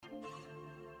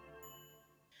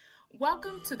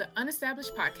Welcome to the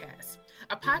Unestablished Podcast,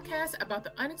 a podcast about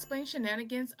the unexplained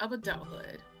shenanigans of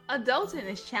adulthood. Adulting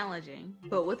is challenging,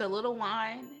 but with a little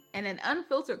wine and an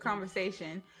unfiltered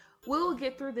conversation, we'll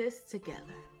get through this together.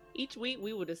 Each week,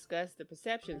 we will discuss the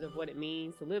perceptions of what it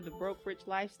means to live the broke-rich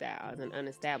lifestyle as an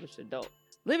unestablished adult.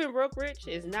 Living broke-rich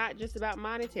is not just about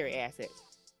monetary assets.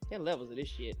 There are levels of this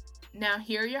shit. Now,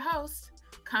 here are your hosts,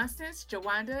 Constance,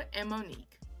 Jawanda, and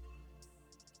Monique.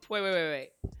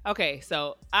 Wait. Okay,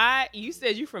 so you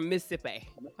said you're from Mississippi,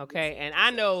 okay? And I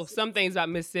know some things about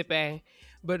Mississippi,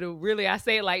 but really I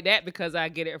say it like that because I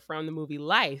get it from the movie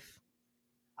Life.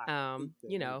 Oh,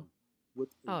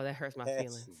 that hurts my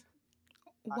feelings.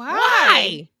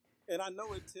 Why? And I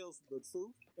know it tells the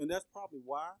truth, and that's probably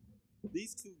why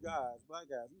these two guys, black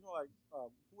guys,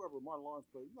 whoever Martin Lawrence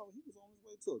played, he was on his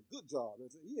way to a good job.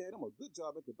 He had him a good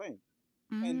job at the bank.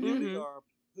 Mm-hmm. And then they are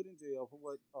put in jail for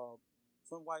what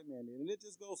some white man did. And it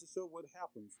just goes to show what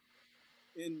happens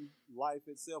in life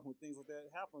itself when things like that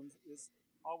happens. It's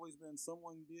always been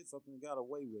someone did something and got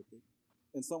away with it,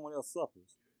 and someone else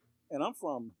suffers. And I'm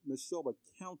from Neshoba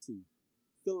County,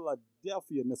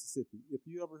 Philadelphia, Mississippi. If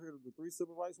you ever heard of the 3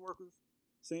 civil rights workers,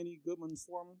 Cheney, Goodman,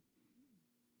 Foreman?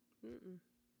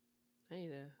 I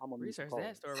need to research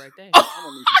that story right there.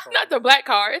 Not the black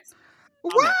cards.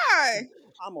 Why?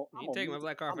 You taking my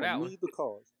black card for that one? Need the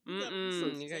cards.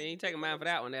 You ain't taking mine for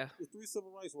that one now. The 3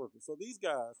 civil rights workers. So these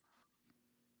guys,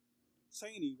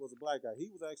 Cheney was a black guy. He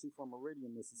was actually from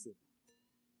Meridian, Mississippi.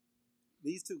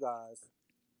 These two guys,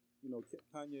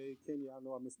 Kanye, I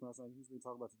know I mispronounced him. He's been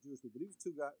talking about the Jewish people. These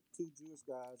two Jewish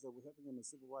guys that were helping in the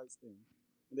civil rights thing.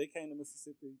 And they came to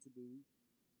Mississippi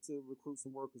to recruit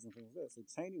some workers and things like that. So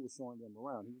Cheney was showing them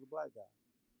around. He was a black guy.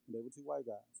 And they were 2 white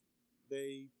guys.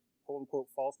 They, quote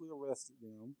unquote, falsely arrested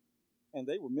them. And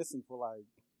they were missing for like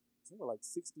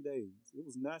 60 days. It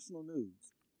was national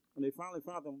news. And they finally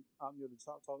found them out near the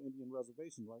Choctaw Indian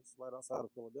Reservation, right outside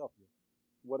of Philadelphia.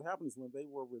 What happened is when they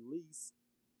were released,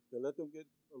 they let them get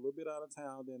a little bit out of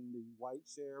town. Then the white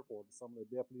sheriff or some of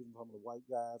the deputies and some of the white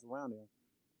guys around there,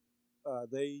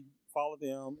 they followed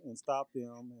them and stopped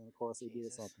them. And, of course, they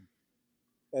did something.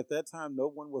 At that time, no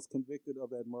one was convicted of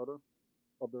their murder.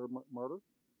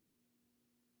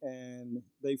 And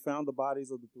they found the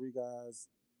bodies of the 3 guys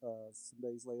some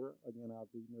days later, again, out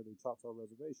near the Choctaw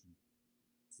Reservation.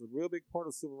 It's a real big part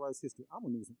of civil rights history. I'm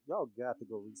gonna need y'all got to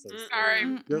go research.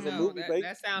 There's a movie.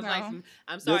 That sounds like some.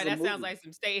 I'm sorry, that sounds like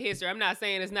some state history. I'm not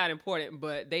saying it's not important,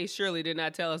 but they surely did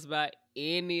not tell us about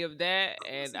any of that,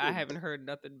 and I haven't heard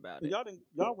nothing about it.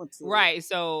 Y'all went to right,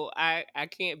 so I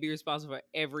can't be responsible for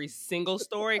every single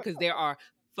story because there are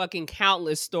fucking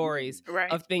countless stories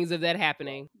of things of that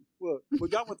happening. Well,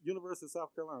 y'all went to University of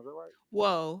South Carolina, is that right?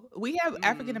 Whoa, we have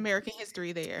African American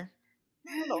history there.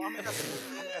 No, I'm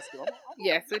asking.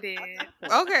 Yes, it is.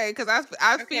 Okay, because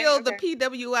I feel the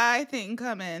PWI thing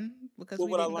coming because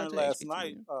what I learned last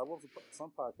night. What was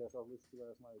some podcast I listened to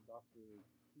last night? Dr.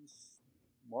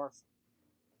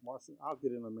 Martian. I'll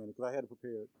get in a minute because I had it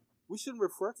prepared. We shouldn't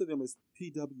refer to them as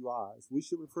PWIs. We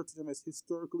should refer to them as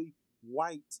historically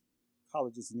white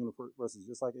colleges and universities,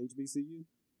 just like HBCU.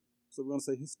 So we're gonna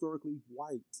say historically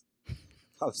white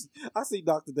colleges. I see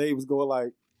Dr. Davis going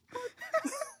like.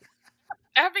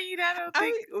 I mean, I don't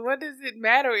think. What does it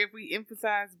matter if we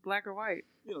emphasize black or white?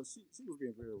 She was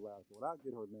being very radical. And I'll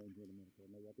get her name here in a minute.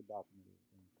 Maybe I could document it.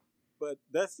 But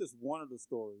that's just one of the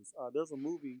stories. There's a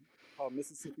movie called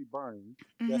Mississippi Burning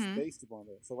that's based upon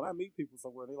that. So when I meet people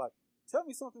somewhere, they're like, "Tell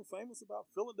me something famous about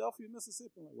Philadelphia,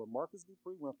 Mississippi." I'm like, well, Marcus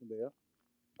Dupree went from there.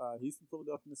 He's from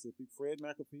Philadelphia, Mississippi. Fred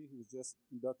McAfee, who was just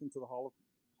inducted into the Hall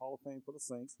of Fame for the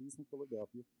Saints, he's from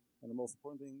Philadelphia. And the most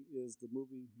important thing is the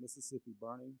movie Mississippi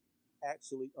Burning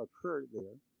actually occurred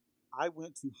there. I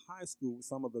went to high school with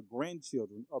some of the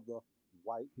grandchildren of the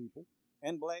white people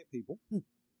and black people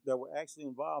that were actually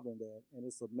involved in that, and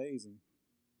it's amazing.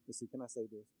 Let's see, can I say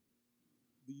this?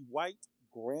 The white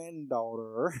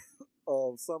granddaughter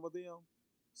of some of them,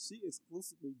 she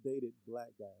exclusively dated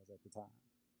black guys at the time.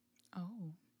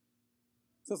 Oh.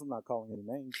 Since I'm not calling any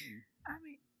names. I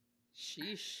mean,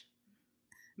 sheesh.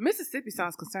 Mississippi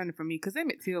sounds concerning for me because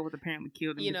Emmett Till was apparently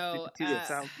killed in Mississippi too.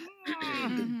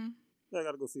 So I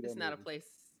gotta go see that. It's not a place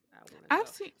I've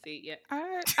seen.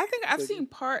 I think I've seen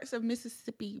parts of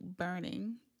Mississippi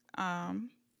Burning. That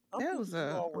was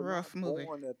a rough movie.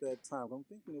 Born at that time. I'm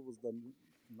thinking it was the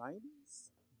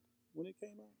 90s when it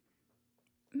came out.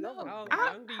 No,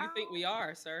 how young do you think we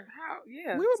are, sir?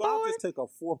 Yeah. We were born. I'll just take a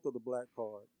fourth of the black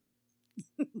card.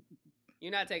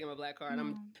 You're not taking my black card.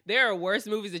 No. There are worse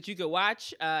movies that you could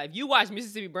watch. If you watch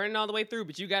Mississippi Burning all the way through,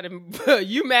 but you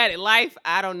mad at life,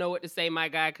 I don't know what to say, my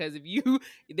guy. Because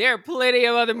there are plenty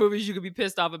of other movies you could be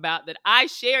pissed off about that I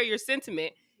share your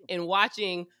sentiment in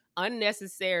watching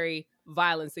unnecessary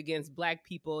violence against black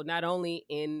people, not only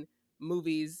in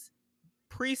movies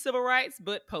pre-civil rights,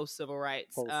 but post-civil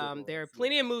rights. There are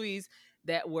plenty of movies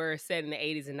that were set in the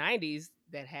 80s and 90s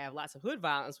that have lots of hood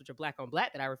violence, which are black on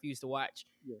black, that I refuse to watch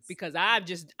because I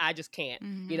just can't.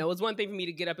 Mm-hmm. You know, it's one thing for me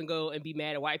to get up and go and be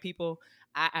mad at white people.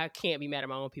 I can't be mad at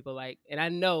my own people. And I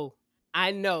know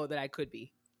that I could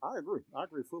be. I agree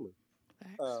fully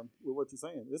with what you're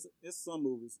saying. It's some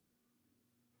movies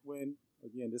when,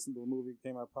 again, this is a movie that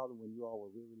came out probably when you all were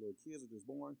really little kids or just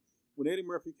born. When Eddie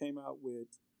Murphy came out with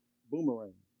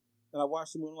Boomerang, and I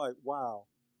watched the movie like, wow,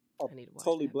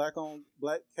 totally black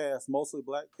cast, mostly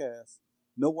black cast.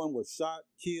 No one was shot,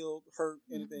 killed, hurt,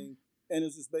 anything. And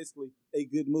it's just basically a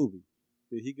good movie.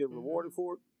 Did he get rewarded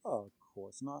for it? Oh, of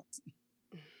course not.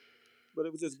 But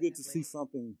it was just good to see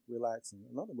something relaxing.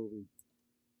 Another movie.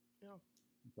 I'm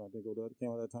trying to think of what came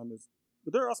out at that time.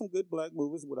 But there are some good black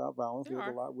movies without violence. There's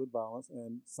a lot with violence.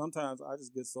 And sometimes I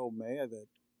just get so mad that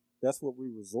that's what we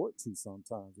resort to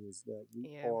sometimes, is that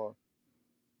we are...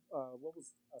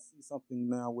 I see something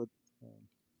now with...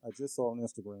 I just saw on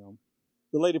Instagram.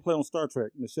 The lady played on Star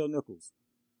Trek, Nichelle Nichols.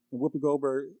 And Whoopi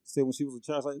Goldberg said when she was a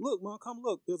child, like, look, Mom, come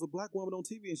look. There's a black woman on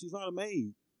TV and she's not a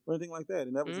maid or anything like that.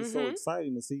 And that was just so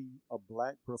exciting to see a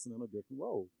black person in a different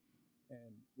role.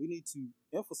 And we need to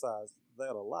emphasize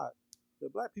that a lot,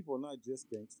 that black people are not just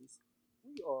gangsters.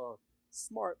 We are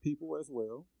smart people as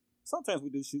well. Sometimes we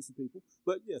do shoot some people.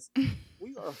 But yes,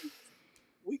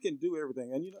 we can do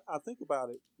everything. And, I think about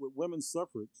it with women's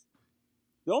suffrage.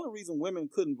 The only reason women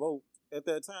couldn't vote at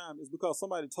that time is because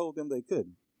somebody told them they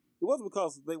couldn't. It wasn't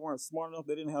because they weren't smart enough,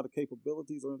 they didn't have the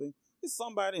capabilities or anything. It's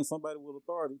somebody with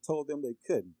authority told them they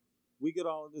couldn't. We get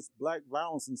all of this black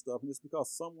violence and stuff, and it's because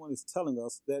someone is telling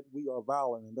us that we are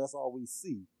violent, and that's all we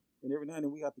see. And every now and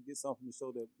then we have to get something to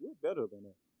show that we're better than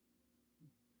that.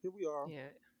 Here we are,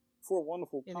 4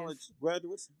 wonderful college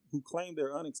graduates who claim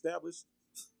they're unestablished.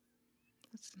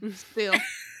 Still.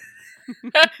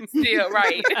 Still,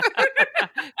 right.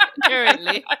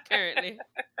 Currently.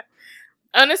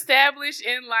 Unestablished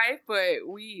in life, but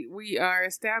we are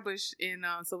established in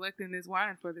selecting this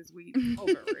wine for this week. Oh,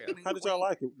 for real. How did y'all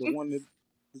like it?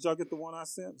 Did y'all get the one I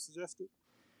suggested?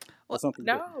 Or something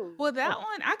no. different? Well, that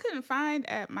one I couldn't find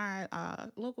at my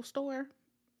local store.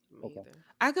 Okay.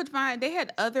 I could find, they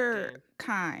had other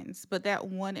kinds, but that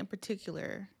one in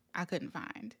particular I couldn't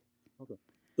find. Okay.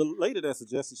 The lady that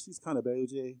suggested, she's kind of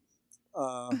beige.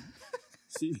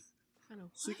 She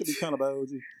could be kind of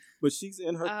beige, but she's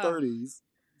in her 30s.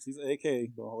 She's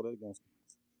AK. Don't hold that against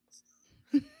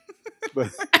her.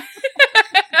 But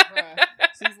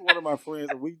she's one of my friends,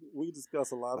 and we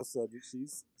discuss a lot of subjects.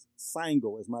 She's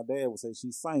single, as my dad would say.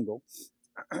 She's single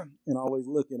and always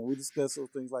looking. And we discuss those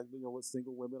things like, what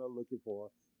single women are looking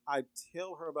for. I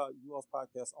tell her about you all's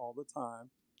podcast all the time.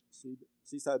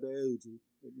 She's had beige.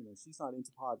 She's not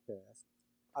into podcasts.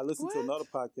 I listen to another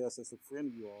podcast that's a friend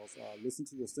of yours. Listen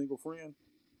to Your Single Friend.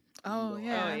 Oh,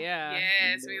 yeah. Oh, yeah.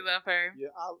 Yes, we love her. Yeah,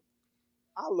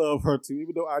 I love her too,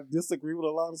 even though I disagree with a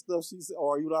lot of stuff she said,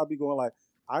 or I'll be going like,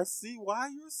 I see why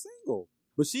you're single.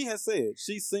 But she has said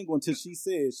she's single until she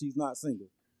says she's not single.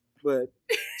 But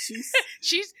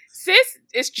sis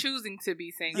is choosing to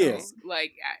be single.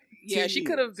 Yes. She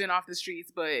could have been off the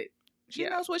streets, but she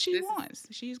knows what she wants.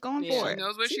 She's going for it. She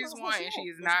knows what she's wanting.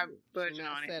 She's not budging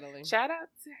on it. Shout out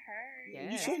to her.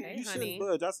 Yeah. You shouldn't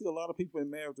budge. I see a lot of people in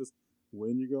marriages.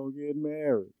 When you gonna get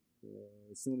married?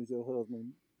 As soon as your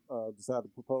husband decide to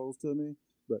propose to me.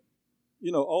 But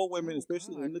old women,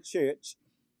 especially in the church,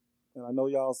 and I know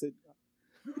y'all said,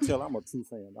 you can tell I'm a true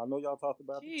fan. I know y'all talked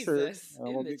about the church, and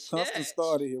I'm gonna get constant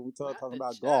started here. We talking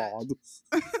about God.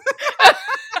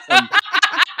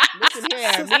 Listen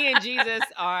here, me and Jesus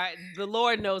are, the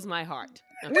Lord knows my heart.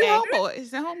 Okay? We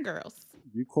homeboys and homegirls.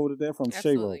 You quoted that from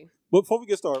Shayro. But before we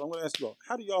get started, I'm going to ask you all,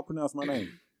 how do y'all pronounce my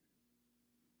name?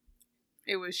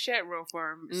 It was Shetro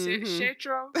for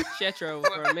Shetro. Shetro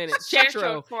for a minute.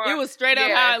 Shetro. It was straight up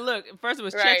how it looked. First it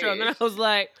was Shetro, and then I was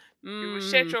like, it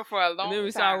was Shetro for a long time. And then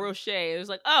we saw Roche. It was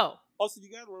like, oh. Oh, so you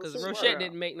got Roche. Because Roche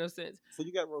didn't make no sense. So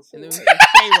you got Roche. And then we got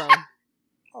Shayro.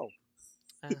 Oh.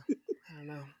 I don't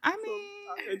know. I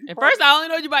mean, at first I only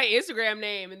know you by your Instagram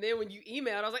name, and then when you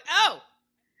emailed, I was like, oh.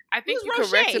 I think you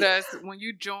corrected us when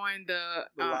you joined the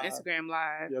Instagram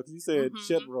live. Yeah, because you said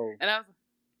Shetro. And I was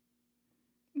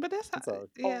but that's how,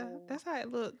 that's how it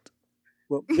looked.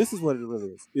 Well, this is what it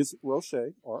really is. It's Roche,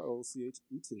 Rochet.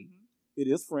 It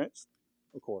is French.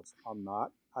 Of course, I'm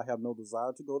not. I have no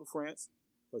desire to go to France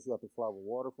because you have to fly with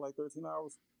water for like 13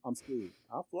 hours. I'm scared.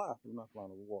 I'll fly, but I'm not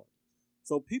flying over water.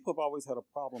 So people have always had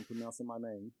a problem pronouncing my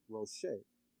name, Roche,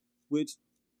 which,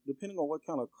 depending on what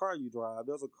kind of car you drive,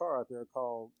 there's a car out there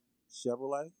called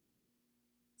Chevrolet,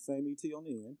 same ET on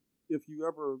the end. If you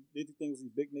ever did things with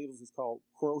these big needles, it's called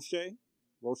crochet.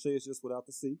 Roche is just without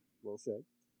the C, Roche.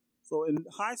 So in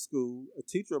high school, a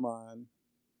teacher of mine,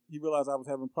 he realized I was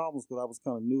having problems because I was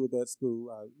kind of new at that school.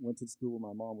 I went to the school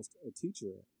where my mom was a teacher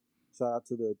at. Shout out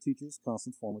to the teachers,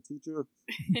 Constance, former teacher.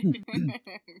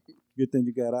 Good thing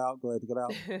you got out. Glad to get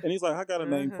out. And he's like, I got a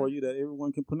name for you that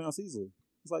everyone can pronounce easily.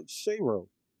 It's like Shayro,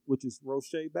 which is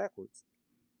Roche backwards.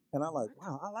 And I'm like,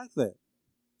 wow, I like that.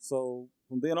 So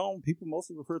from then on, people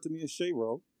mostly refer to me as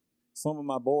Shayro. Some of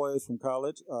my boys from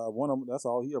college, one of them, that's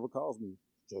all he ever calls me.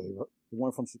 Shayro. The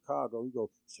one from Chicago, he goes,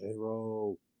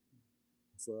 Shayro.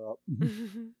 What's up?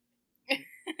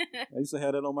 I used to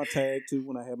have that on my tag too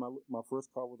when I had my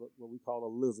first car was what we call a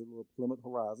Lizard, a Plymouth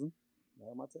Horizon. I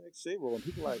had my tag Shayro, and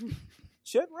people like,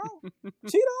 Cheeto?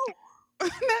 Cheeto?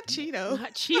 Not Cheeto.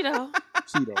 Not Cheeto.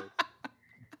 Cheeto.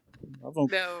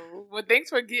 No. Well, thanks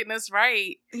for getting us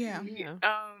right. Yeah.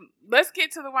 Let's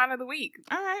get to the wine of the week.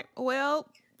 All right. Well,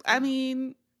 I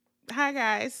mean, hi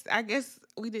guys. I guess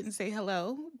we didn't say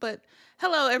hello, but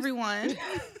hello everyone.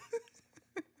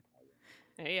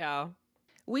 Hey y'all.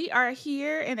 We are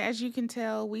here, and as you can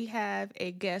tell, we have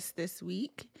a guest this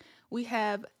week. We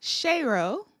have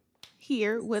Shayro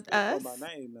here with us. My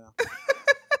name now.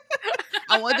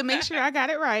 I wanted to make sure I got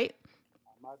it right.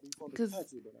 I might be from the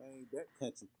country, but I ain't that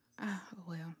country.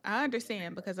 Well, I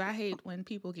understand because I hate when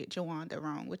people get Jawanda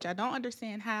wrong, which I don't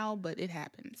understand how, but it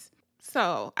happens.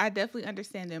 So I definitely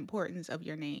understand the importance of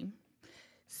your name.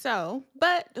 So,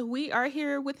 but we are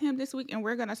here with him this week, and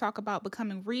we're going to talk about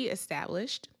becoming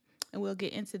reestablished. And we'll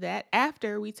get into that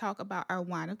after we talk about our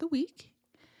wine of the week.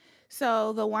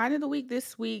 So the wine of the week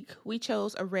this week, we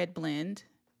chose a red blend.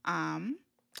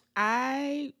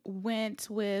 I went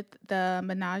with the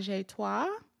Ménage à Trois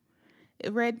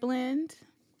red blend.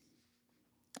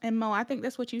 And Mo, I think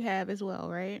that's what you have as well,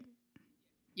 right?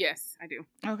 Yes, I do.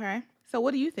 Okay. So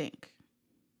what do you think?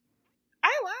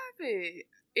 I love it.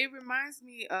 It reminds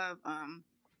me of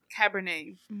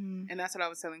Cabernet. Mm. And that's what I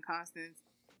was telling Constance.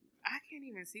 I can't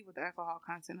even see what the alcohol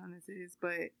content on this is,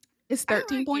 but it's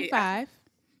 13.5.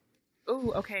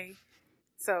 Oh, okay.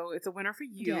 So it's a winner for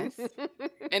you. Yes.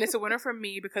 And it's a winner for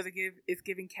me because it's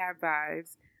giving cab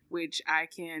vibes, which I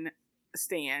can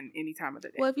stand any time of the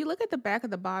day. Well, if you look at the back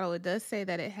of the bottle, it does say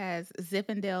that it has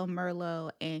Zinfandel,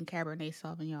 Merlot, and Cabernet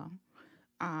Sauvignon.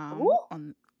 Look at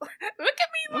me,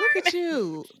 Lauren. Look at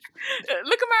you.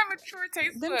 Look at my mature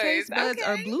taste buds. Them taste buds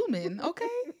are blooming. Okay.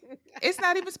 It's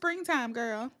not even springtime,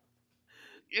 girl.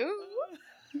 Ooh.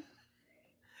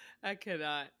 I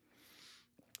cannot.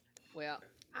 Well,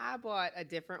 I bought a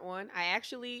different one. I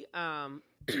actually, I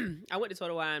went to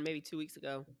Total Wine maybe 2 weeks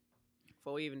ago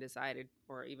before we even decided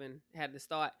or even had this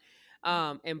thought,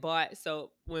 and bought.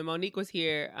 So when Monique was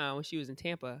here, when she was in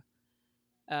Tampa,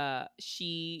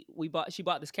 she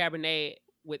bought this Cabernet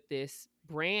with this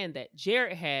brand that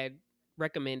Jared had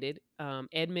recommended,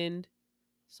 Edmund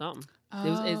something.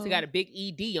 Oh. It's got a big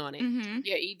ED on it. Mm-hmm.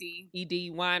 Yeah,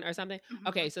 ED wine or something. Mm-hmm.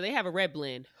 Okay, so they have a red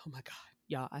blend. Oh my God.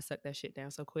 Y'all, I sucked that shit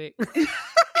down so quick.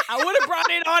 I would have brought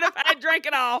it on if I had drank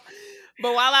it all.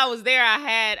 But while I was there, I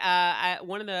had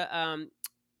one of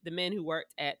the men who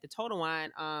worked at the Total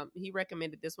Wine, he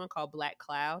recommended this one called Black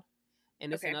Cloud.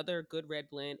 And it's another good red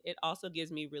blend. It also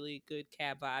gives me really good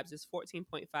cab vibes. It's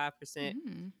 14.5%.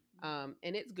 And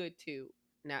it's good too.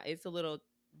 Now, it's a little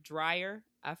drier,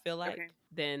 I feel like,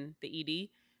 than the ED.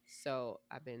 So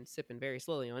I've been sipping very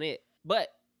slowly on it. But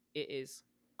it is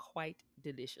quite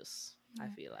delicious, I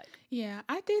feel like. Yeah,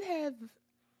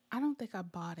 I don't think I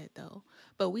bought it though,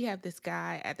 but we have this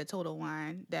guy at the Total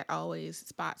Wine that always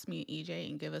spots me and EJ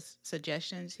and give us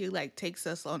suggestions. He like takes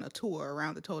us on a tour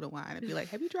around the Total Wine and be like,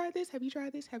 have you tried this? Have you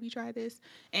tried this? Have you tried this?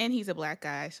 And he's a black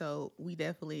guy, so we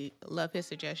definitely love his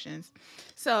suggestions.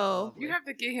 So you have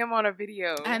to get him on a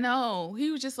video. I know. He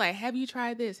was just like, have you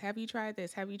tried this? Have you tried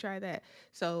this? Have you tried that?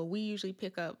 So we usually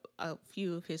pick up a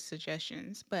few of his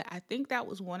suggestions, but I think that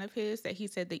was one of his that he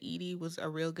said the Edie was a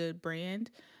real good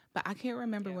brand. But I can't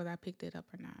remember whether I picked it up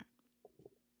or not.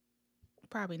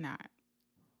 Probably not,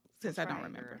 since I don't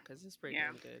remember. Because it's pretty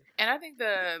damn good. And I think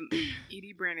the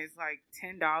ED brand is like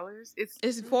 $10. It's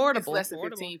affordable. It's less than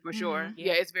 $15 for sure. Mm-hmm.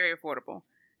 Yeah, it's very affordable.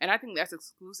 And I think that's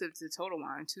exclusive to Total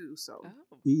Wine too. So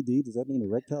ED, does that mean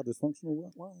erectile dysfunctional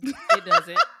wine? It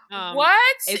doesn't.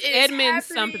 What? It's Edmund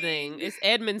something. It's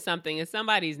Edmund something. It's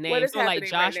somebody's name. So like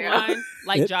Josh Wine.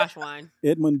 Like Josh Wine.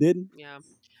 Edmund didn't? Yeah.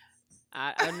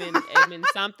 Edmund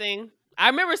something. I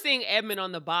remember seeing Edmund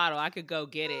on the bottle. I could go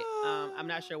get it. I'm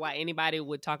not sure why anybody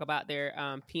would talk about their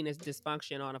penis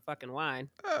dysfunction on a fucking wine,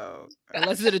 Oh,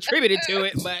 unless it's attributed to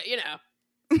it. But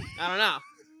I don't know.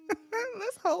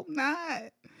 let's hope not.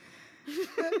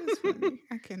 That is funny.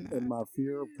 I cannot. And my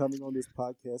fear of coming on this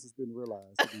podcast has been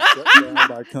realized to be shut down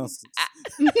by Constance.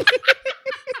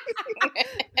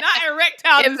 Not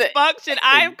erectile dysfunction.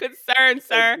 I am concerned,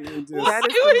 sir. That is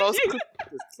the most,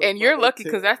 and you're lucky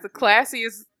because that's the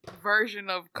classiest version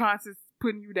of Constance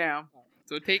putting you down.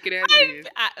 So take it as it is.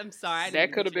 I'm sorry.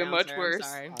 That could have been much worse.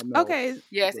 Okay.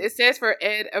 Yes, it says for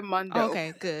Ed Edmundo.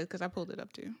 Okay, good, because I pulled it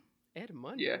up too.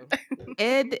 Edmundo. Yeah.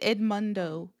 Ed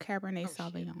Edmundo Cabernet Oh, shit.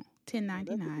 Sauvignon,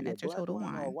 $10.99 at your Total Or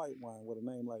Wine. white wine with a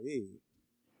name like Ed.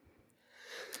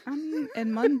 I mean,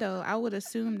 Edmundo, I would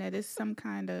assume that it's some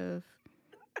kind of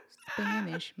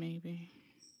Spanish, maybe.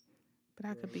 But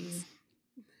I could be.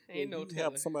 Ain't no You have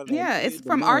telling. somebody named Yeah, Ed it's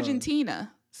from DeMond.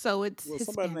 Argentina, so it's Well,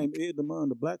 somebody Hispanic. named Ed DeMond,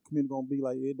 the black community gonna be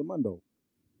like Ed DeMondo.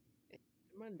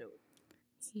 Edmundo.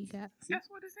 He got. That's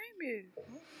what his name is.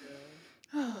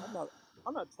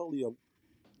 I'm not totally a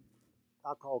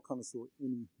alcohol connoisseur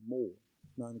anymore.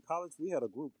 Now in college we had a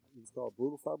group. It was called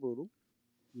Brutal Fi Brutal.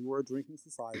 We were a drinking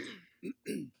society,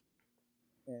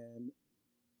 and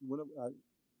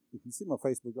if you see my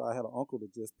Facebook, I had an uncle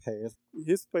that just passed.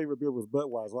 His favorite beer was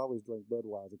Budweiser. I always drank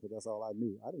Budweiser because that's all I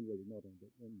knew. I didn't really know them. But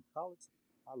in college,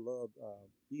 I loved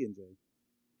E&J.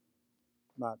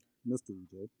 Not Mr.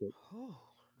 E.J., but Oh.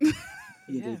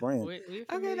 E&J brand.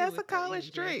 Okay, that's a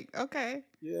college drink. Okay.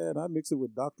 Yeah, and I mixed it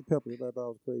with Dr. Pepper. I thought I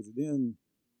was crazy. Then,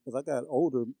 as I got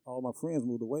older, all my friends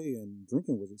moved away, and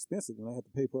drinking was expensive, and I had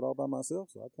to pay for it all by myself,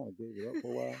 so I kind of gave it up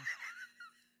for a while.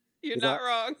 You're 'Cause not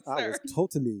wrong, I sir. was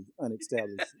totally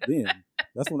unestablished then.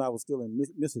 That's when I was still in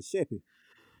Mississippi.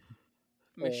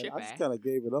 And I just Mississippi. kind of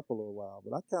gave it up a little while,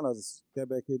 but I kind of got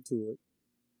back into it.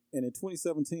 And in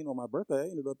 2017, on my birthday, I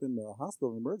ended up in the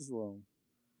hospital emergency room,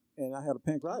 and I had a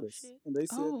pancreatitis. shit. And they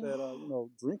said Oh. that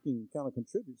drinking kind of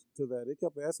contributes to that. They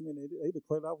kept asking me, and they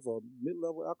declared I was a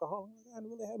mid-level alcoholic. I hadn't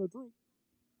really had a drink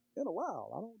in a while.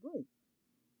 I don't drink.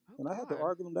 Oh, And I had to God.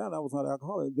 argue them down. I was not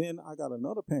alcoholic. Then I got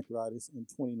another pancreatitis in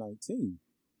 2019.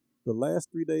 The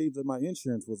last 3 days of my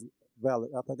insurance was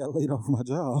valid after I got laid off from my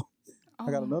job. I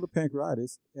got Oh. another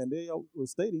pancreatitis, and they were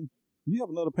stating, you have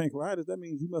another pancreatitis, that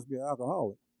means you must be an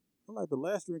alcoholic. I'm like, the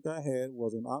last drink I had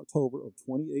was in October of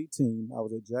 2018. I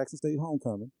was at Jackson State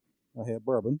Homecoming. I had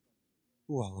bourbon.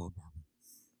 Ooh, I love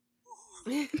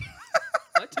bourbon.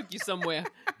 That took you somewhere.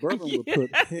 Bourbon will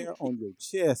put hair on your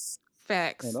chest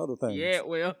Facts. and other things. Yeah,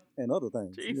 well. And other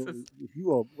things. You know, Jesus. if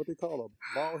you are what they call a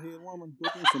bald head woman, go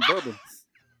drink some bourbon.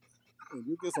 And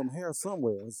you get some hair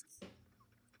somewhere.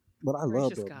 But I love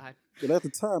Gracious bourbon. God. But at the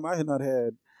time, I had not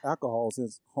had alcohol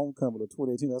since homecoming of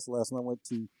 2018. That's the last time I went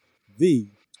to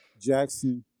the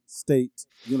Jackson State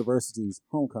University's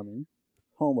homecoming,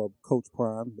 home of Coach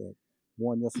Prime that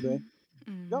won yesterday.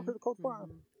 Y'all heard of Coach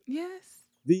Prime? Yes.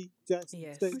 The Jackson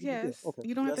Yes. State. Yes. Okay.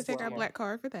 You don't have to That's take where our I'm black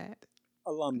card for that.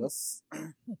 alumnus.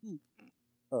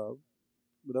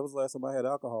 But that was the last time I had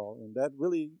alcohol, and that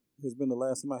really has been the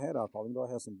last time I had alcohol. Even though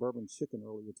I had some bourbon chicken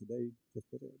earlier today, just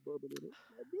put that bourbon in it.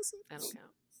 I miss it. I don't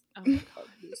count. Oh, my God.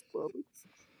 I miss bourbon.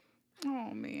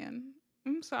 Oh man.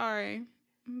 I'm sorry.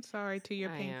 I'm sorry to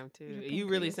your I pain. am too. your You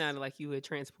really pancreas. sounded like you had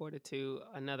transported to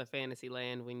another fantasy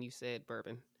land when you said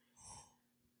bourbon.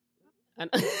 Oh,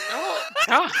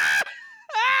 God.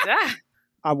 Ah.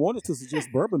 I wanted to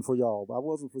suggest bourbon for y'all, but I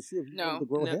wasn't for sure if you No. wanted to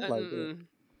grow No, hair like that.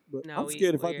 But No, I'm we-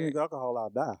 scared if I we're- drink alcohol, I'll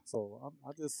die. So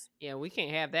I just Yeah, we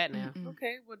can't have that now. Mm-mm.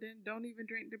 Okay, well then don't even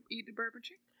eat the bourbon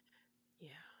chicken. Yeah,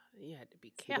 you had to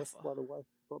be so that's why careful. the wife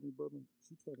brought me bourbon.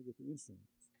 She tried to get the insurance.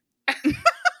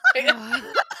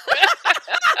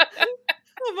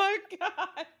 Oh my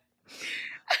God.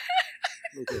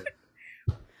 Look here.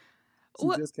 She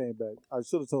What- just came back. I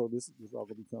should have told her this all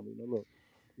gonna be coming. Now look,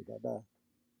 if I die,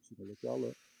 she gonna look y'all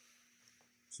up.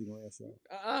 She gonna ask y'all.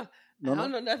 I No,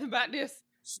 don't know nothing about this.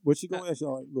 What she gonna ask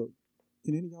y'all? Like, look,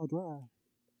 can any of y'all drive?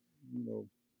 You know,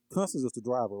 Constance is the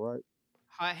driver, right?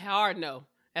 Hard no.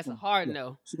 That's a hard Yeah.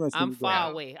 no. She gonna ask you I'm to drive.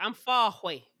 far away. I'm far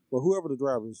away. But whoever the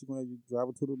driver is, she's gonna have you drive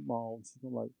her to the mall. And she's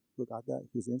gonna like, look, I got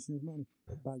his insurance money.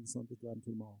 I'll buy you something. Drive him to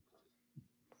the mall.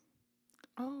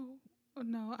 Oh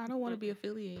no, I don't want to be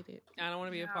affiliated. I don't want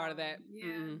to be a part of that. Yeah,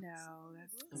 Mm-mm. no,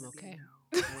 that's I'm okay.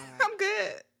 no. I'm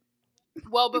good.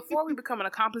 Well, before we become an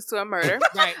accomplice to a murder,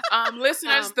 Right.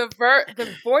 listeners, the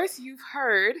voice you've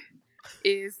heard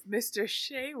is Mr.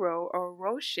 Shayro or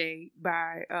Roche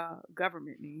by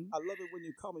government name. I love it when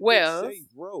you call me Well- Big Shade,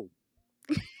 bro.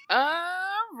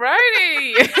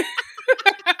 Alrighty.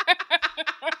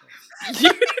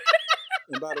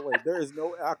 is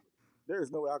no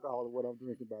alcohol in what I'm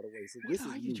drinking, by the way. So What this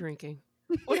are is you new. drinking?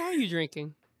 What are you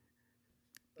drinking?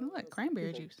 I like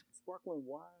cranberry juice. Sparkling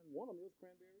wine. One of them is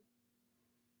cranberry.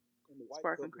 And the white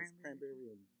Sparkling cup is cranberry.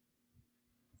 cranberry and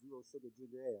zero sugar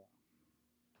ginger ale.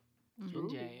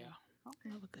 Ginger ale. I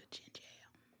love a good ginger ale.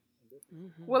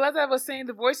 Mhm. Well, as I was saying,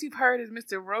 the voice you've heard is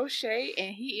Mr. Roche,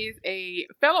 and he is a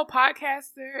fellow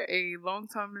podcaster, a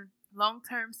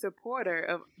long-term supporter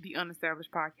of the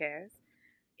Unestablished Podcast.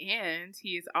 And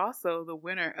he is also the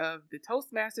winner of the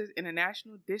Toastmasters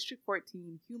International District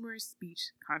 14 Humorous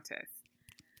Speech Contest.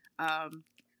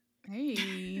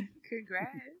 Hey.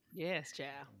 Congrats. Yes,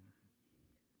 child.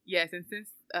 Yes, and since,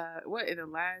 in the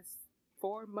last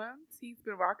 4 months, he's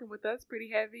been rocking with us pretty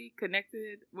heavy,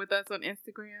 connected with us on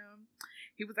Instagram.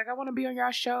 He was like, I want to be on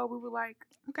y'all show. We were like,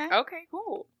 Okay. okay,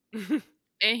 cool.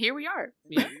 And here we are.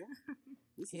 Yeah.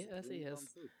 This Yes, is really yes. fun,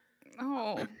 too.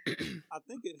 Oh. I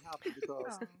think it happened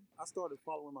because Oh. I started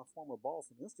following my former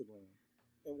boss on Instagram,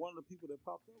 and one of the people that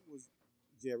popped up was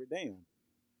Jared Dam.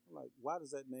 I'm like, why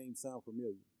does that name sound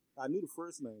familiar? I knew the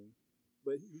first name,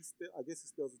 but I guess he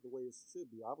spells it the way it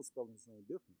should be. I was spelling his name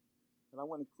different. And I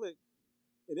went and clicked,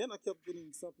 and then I kept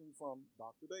getting something from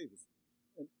Dr. Davis.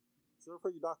 And should I refer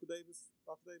you Dr. Davis?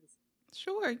 Dr. Davis?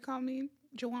 Sure, you call me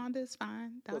Jawanda, it's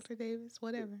fine. Dr. Davis,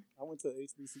 whatever. I went to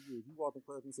HBCU. He walked in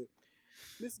class and said,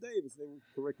 Miss Davis, they would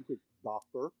correct you quick,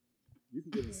 doctor. You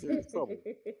can get in serious trouble.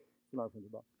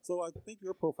 So I think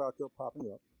your profile kept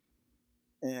popping up.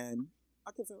 And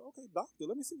I kept saying, okay, doctor,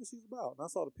 let me see what she's about. And I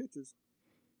saw the pictures.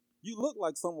 You look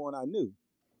like someone I knew.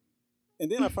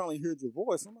 And then I finally heard your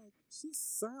voice. I'm like, she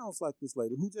sounds like this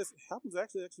lady who just happens to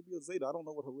actually be a Zeta. I don't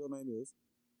know what her real name is.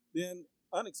 Then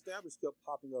Unestablished kept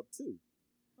popping up too.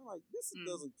 I'm like, this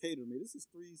doesn't cater to me. This is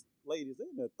 3 ladies. They're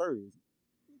in their 30s.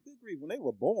 Good grief. When they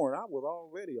were born, I was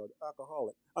already an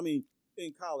alcoholic. I mean,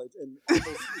 in college and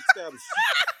almost established.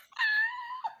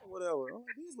 Whatever. I'm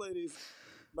like, these ladies,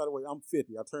 by the way, I'm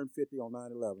 50. I turned 50 on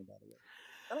 9/11, by the way.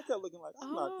 And I kept looking like,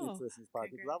 I'm not interested in this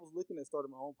podcast. Because I was looking at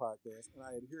starting my own podcast, and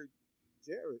I had heard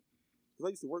Jared, because I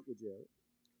used to work with Jared,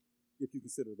 if you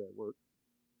consider that work.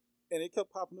 And it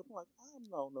kept popping up. I'm like,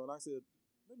 no. And I said,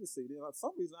 let me see. Then for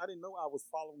some reason, I didn't know I was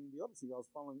following the other two. I was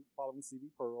following C.B.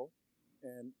 Pearl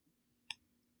and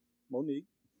Monique.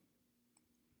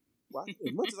 Well,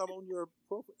 as much as I'm on your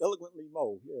profile, Eloquently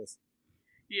Mo, yes.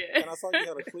 Yeah. And I saw you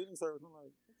had a cleaning service. I'm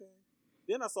like, okay.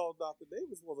 Then I saw Dr.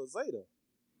 Davis was a Zeta,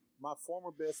 my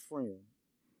former best friend.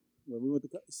 When we went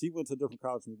she went to a different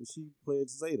college than me, but she played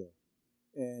Zeta.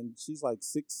 And she's like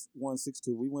 6'1",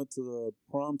 6'2". We went to the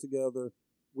prom together.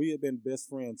 We had been best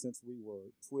friends since we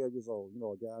were 12 years old. You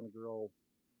know, a guy and a girl,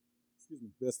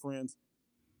 best friends.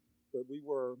 But we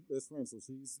were best friends, so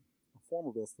she's a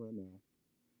former best friend now.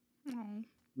 Oh.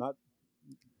 Not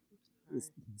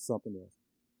it's something else.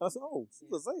 I said, oh,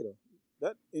 she's a Zeta.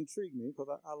 That intrigued me because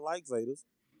I like Zetas.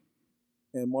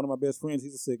 And one of my best friends,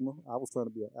 he's a Sigma. I was trying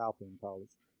to be an Alpha in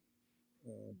college.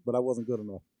 But I wasn't good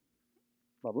enough.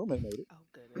 My roommate made it. Oh,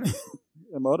 goodness.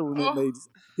 And my other roommate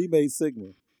made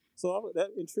Sigma. So that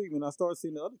intrigued me. And I started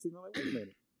seeing the other two. And I'm like, wait a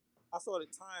minute. I started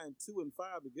tying 2 and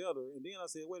 5 together. And then I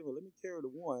said, wait a minute, let me carry the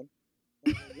 1.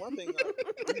 And one thing,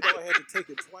 even though I had to take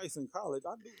it twice in college,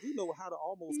 I do know how to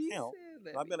almost count.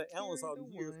 I've been an analyst all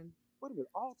these years. Wait a minute,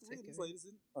 all 3 of these ladies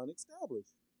are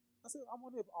unestablished. I said, I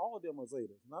wonder if all of them are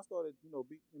Zetas. And I started,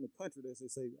 being in the country, as they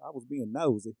say, I was being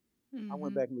nosy. Mm-hmm. I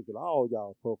went back and looked at all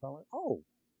y'all's profile. Like, oh,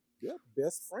 they're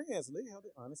best friends, and they have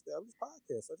the Unestablished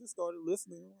Podcast. I just started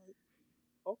listening. I'm like,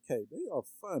 okay, they are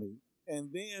funny.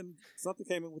 And then something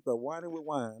came in with the Whining with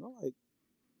Wine. I'm like,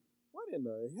 what in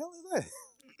the hell is that?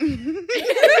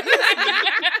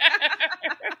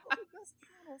 That's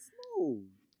kind of smooth.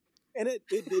 And it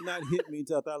did not hit me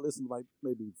until after I listened to like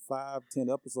maybe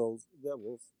 5-10 episodes. That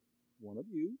was one of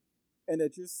you. And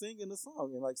that you're singing the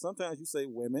song. And like sometimes you say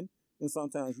women and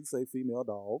sometimes you say female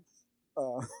dog.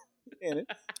 In it.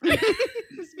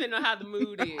 Depending on how the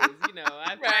mood is,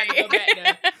 I tried to go back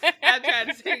to. I tried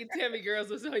to say, tell me, girls,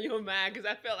 what's on your mind, because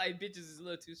I felt like bitches is a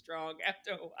little too strong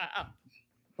after a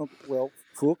while. Well,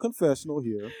 full confessional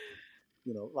here.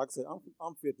 Like I said,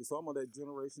 I'm 50, so I'm on that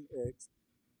Generation X.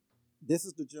 This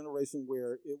is the generation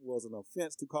where it was an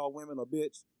offense to call women a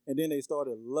bitch, and then they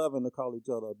started loving to call each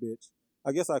other a bitch.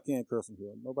 I guess I can't curse in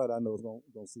here. Nobody I know is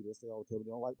gonna see this. They always tell me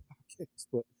they don't like podcasts,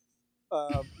 but.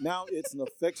 Now it's an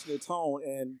affectionate tone,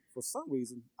 and for some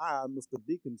reason, Mr.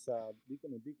 Deacon's child,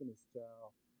 Deacon and Deaconess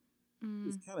child,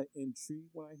 is kind of intrigued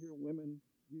when I hear women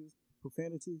use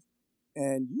profanities,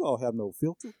 and you all have no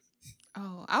filter.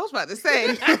 Oh, I was about to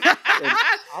say. You can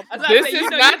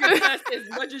cuss as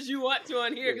much as you want to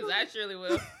on here, because I surely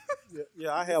will.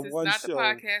 Yeah, I have This is one not show. the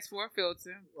podcast for a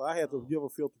filter. Well, I had to give a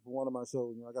filter for one of my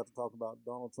shows. I got to talk about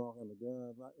Donald Trump and the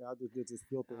guns. I just did this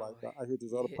filter like I hear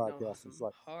this other podcast. It's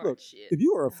like, look, if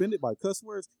you are offended by cuss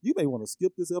words, you may want to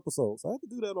skip this episode. So I had to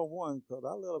do that on one because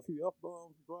I let a few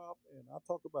F-bombs drop and I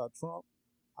talk about Trump.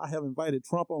 I have invited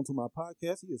Trump onto my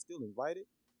podcast. He is still invited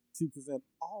to present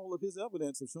all of his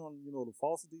evidence of showing, the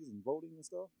falsities and voting and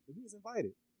stuff. But he was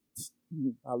invited.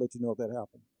 I'll let you know if that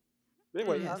happened. But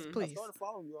anyway, Yes, I please. started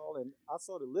following you all and I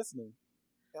started listening.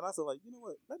 And I said, like, you know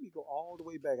what? Let me go all the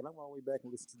way back. And I went all the way back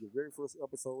and listened to the very first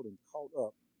episode and caught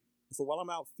up. So while I'm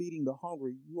out feeding the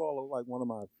hungry, you all are like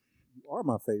you are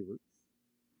my favorite.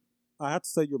 I have to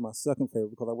say you're my second favorite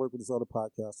because I work with this other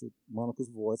podcaster, Monica's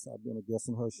Voice. I've been a guest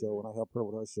on her show and I help her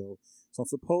with her show. So I'm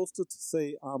supposed to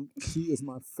say she is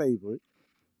my favorite.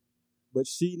 But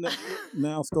she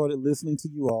now started listening to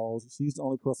you all. She's the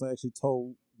only person I actually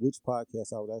told which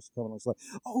podcast I would actually come on. She's like,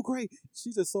 oh, great.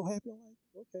 She's just so happy. I'm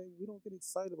like, okay, we don't get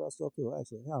excited about stuff till it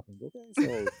actually happens,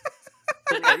 okay?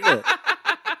 So, like, look,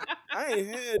 I ain't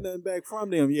had nothing back from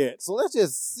them yet. So let's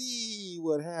just see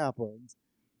what happens.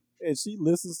 And she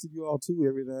listens to you all too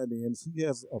every now and then. She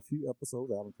has a few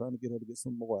episodes out. I'm trying to get her to get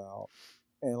some more out.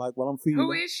 And like while I'm feeding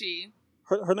Who is she?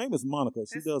 Her name is Monica.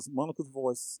 She does Monica's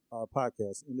Voice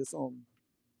podcast, and it's on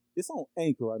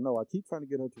Anchor. I know. I keep trying to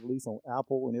get her to release on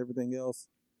Apple and everything else.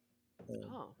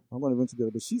 I'm going to eventually get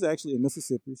her, but she's actually in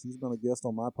Mississippi. She's been a guest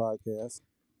on my podcast.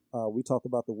 We talked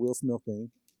about the Will Smith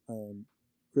thing, and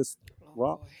Chris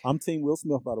Rock. I'm Team Will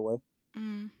Smith, by the way.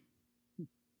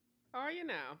 How are you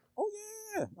now? Oh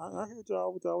yeah, I heard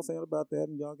y'all what y'all was saying about that,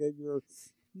 and y'all gave your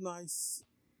nice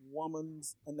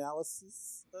woman's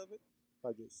analysis of it. If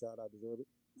I get shot, I deserve it.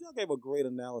 Y'all gave a great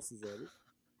analysis of it.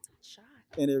 Shot.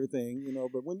 And everything,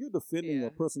 but when you're defending a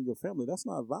person in your family, that's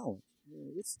not violent.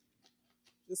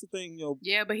 It's a thing,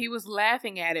 Yeah, but he was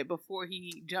laughing at it before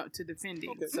he jumped to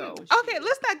defending. Okay. So Okay,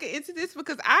 let's not get into this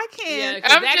because I can't. Yeah,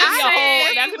 'cause I'm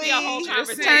that just could be a whole saying,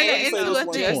 conversation. turn it Just into a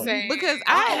one thing point. because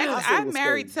I I was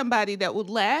married staged. somebody that would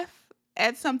laugh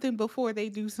at something before they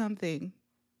do something.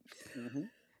 Mm-hmm.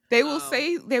 They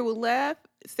will laugh,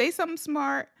 say something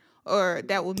smart, or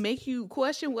that will make you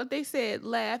question what they said,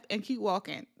 laugh, and keep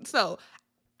walking. So,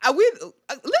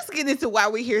 let's get into why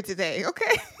we're here today,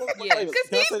 okay? Yeah. Because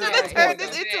Can I he's say going this to one turn point?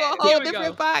 this into Here a we whole go.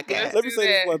 different Let's podcast. Let me do say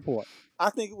this that. one point. I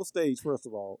think it was staged, first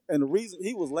of all. And the reason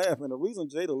he was laughing, the reason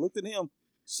Jada looked at him,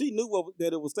 she knew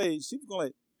that it was staged. She was going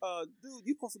like, dude,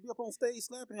 you supposed to be up on stage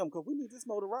slapping him because we need this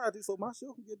notoriety so my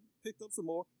show can get picked up some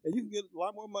more and you can get a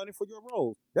lot more money for your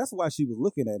roles. That's why she was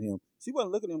looking at him. She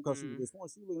wasn't looking at him because she was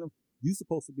disappointed. She was looking at him, you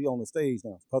supposed to be on the stage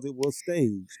now because it was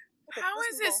staged. Okay, how let's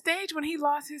is move it on. staged when he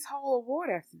lost his whole award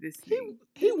after this thing?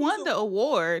 He won the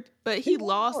award, but he He won the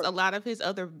lost award. a lot of his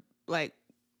other,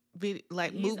 He's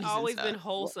movies always and been stuff.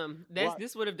 wholesome. Right.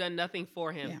 This would have done nothing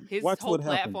for him. Yeah. His Watch whole what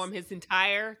platform, happens. his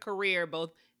entire career, both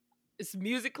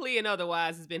musically and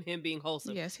otherwise, has been him being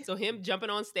wholesome. Yes. So him jumping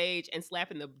on stage and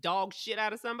slapping the dog shit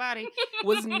out of somebody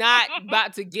was not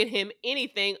about to get him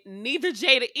anything. Neither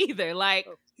Jada either. Like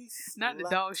He Not the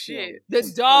slapped dog him. shit. the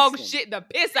He dog touched him. shit the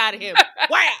piss out of him.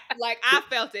 Wow! Like I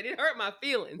felt it. It hurt my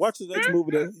feelings. Watch the next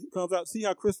movie that comes out. See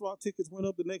how Chris Rock tickets went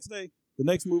up the next day? The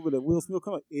next movie that Will Smith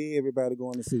comes out, everybody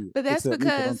going to see it. But that's except me,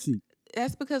 'cause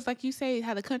I'm because cheap. like you say,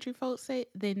 how the country folks say,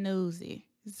 they're nosy.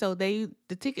 So the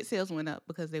ticket sales went up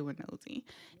because they were nosy.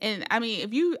 And I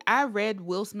mean, I read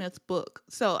Will Smith's book,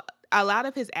 so a lot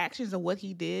of his actions of what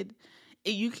he did,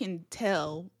 you can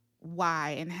tell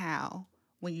why and how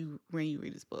when you read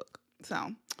his book.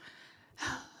 So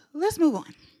let's move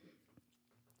on.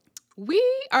 We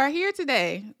are here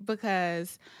today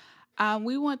because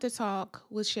we want to talk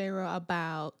with Shayra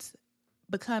about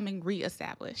becoming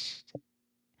reestablished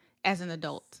as an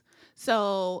adult.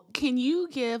 So can you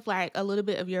give like a little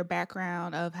bit of your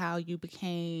background of how you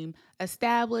became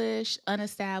established,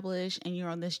 unestablished, and you're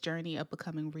on this journey of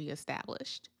becoming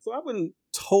reestablished? So I wouldn't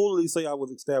totally say I was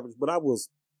established, but I was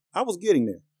getting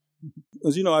there.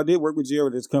 As you know, I did work with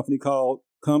Jared at this company called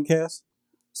Comcast.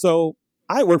 So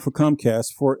I worked for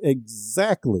Comcast for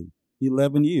exactly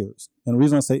 11 years. And the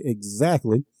reason I say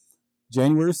exactly,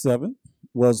 January 7th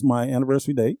was my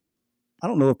anniversary date. I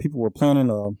don't know if people were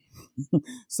planning a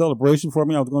celebration for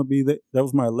me. I was going to be there. That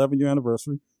was my 11-year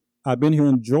anniversary. I've been here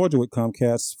in Georgia with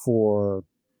Comcast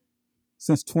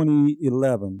since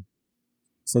 2011.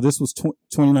 So this was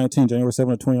 2019, January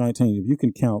 7th of 2019. If you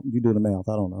can count, you do the math.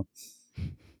 I don't know.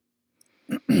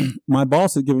 My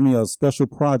boss had given me a special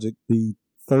project the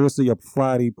Thursday or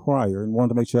Friday prior and wanted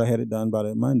to make sure I had it done by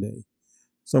that Monday.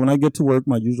 So when I get to work,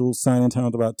 my usual sign-in time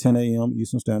is about 10 a.m.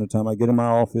 Eastern Standard Time. I get in my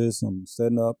office. I'm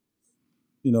setting up,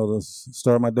 to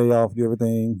start my day off, do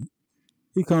everything.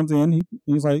 He comes in,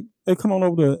 he's like, hey, come on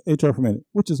over to HR for a minute,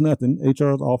 which is nothing.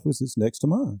 HR's office is next to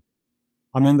mine.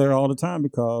 I'm in there all the time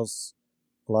because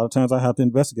a lot of times I have to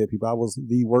investigate people. I was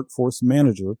the workforce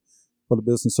manager for the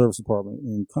business service department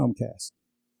in Comcast.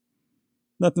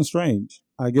 Nothing strange.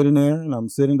 I get in there and I'm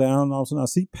sitting down and all of a sudden I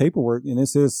see paperwork and it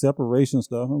says separation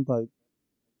stuff. I'm like,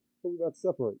 what we got to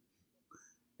separate?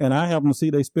 And I happen to see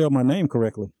they spelled my name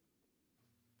correctly.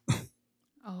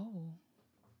 Oh.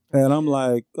 And I'm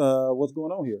like, what's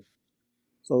going on here?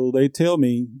 So they tell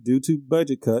me, due to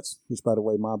budget cuts, which, by the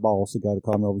way, my boss, the guy that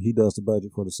called me over, he does the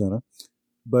budget for the center.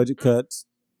 Budget cuts,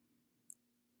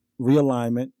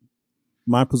 realignment,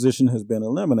 my position has been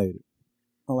eliminated.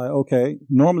 I'm like, okay.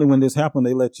 Normally when this happens,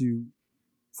 they let you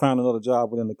find another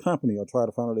job within the company or try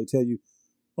to find it. They tell you,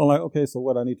 I'm like, okay, so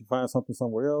what, I need to find something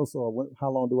somewhere else? Or how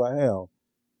long do I have?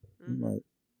 I'm like,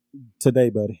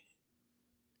 today, buddy.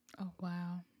 Oh,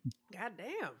 wow. God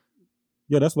damn.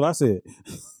 Yeah, that's what I said.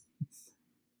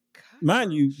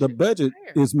 Mind you, the budget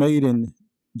is made in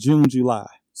June, July,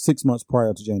 6 months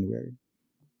prior to January.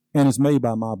 And it's made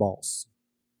by my boss.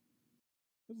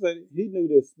 He knew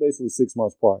this basically 6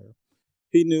 months prior.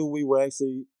 He knew we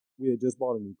had just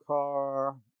bought a new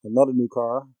car, another new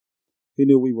car. He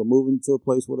knew we were moving to a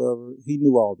place, whatever. He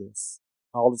knew all this.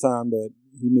 All the time that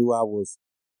he knew I was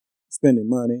spending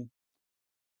money,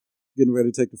 getting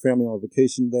ready to take the family on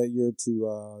vacation that year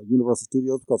to Universal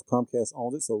Studios because Comcast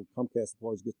owns it, so Comcast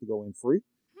employees get to go in free.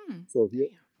 So if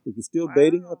you're still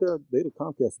dating out there, date a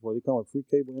Comcast employee. They call it free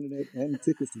cable internet and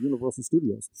tickets to Universal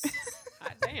Studios.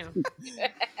 God damn.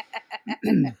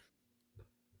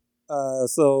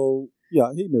 So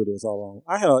yeah, he knew this all along.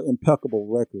 I had an impeccable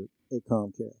record at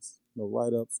Comcast. No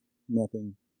write-ups,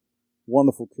 nothing.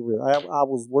 Wonderful career. I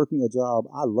was working a job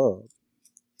I loved.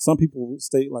 Some people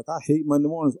state like, I hate Monday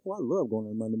mornings. Oh, I love going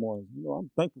in Monday mornings. I'm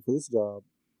thankful for this job.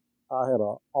 I had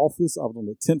an office. I was on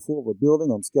the 10th floor of a building.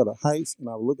 I'm scared of heights, and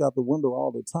I would look out the window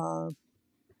all the time.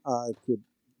 I could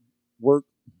work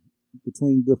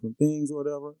between different things or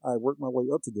whatever. I worked my way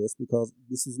up to this because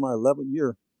this was my 11th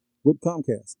year with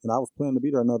Comcast, and I was planning to be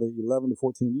there another 11 to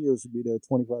 14 years, to be there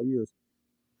 25 years.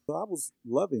 So I was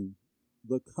loving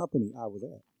the company I was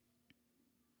at.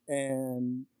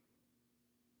 And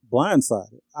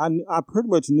blindsided. I pretty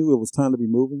much knew it was time to be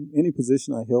moving. Any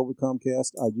position I held with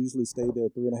Comcast, I usually stayed there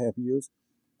 3.5 years.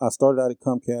 I started out at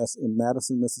Comcast in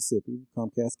Madison, Mississippi.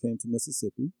 Comcast came to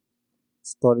Mississippi.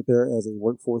 Started there as a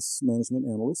workforce management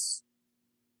analyst.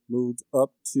 Moved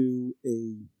up to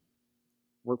a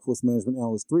workforce management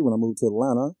analyst 3 when I moved to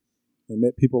Atlanta and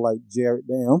met people like Jared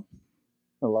Dam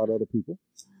and a lot of other people.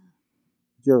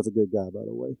 Jared's a good guy, by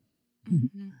the way.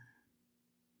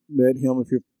 Met him and a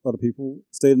few other people.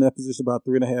 Stayed in that position about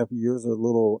 3.5 years. There's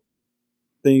little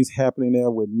things happening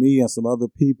there with me and some other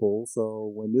people.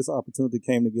 So when this opportunity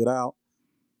came to get out,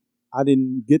 I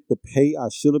didn't get the pay I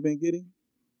should have been getting.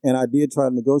 And I did try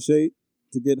to negotiate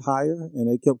to get higher,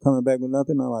 and they kept coming back with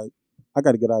nothing. I'm like, I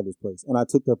got to get out of this place. And I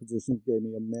took that position, gave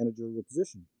me a managerial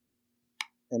position.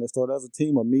 And it started as a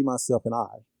team of me, myself, and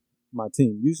my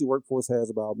team. Usually Workforce has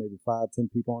about maybe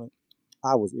 5-10 people on it.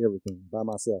 I was everything by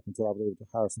myself until I was able to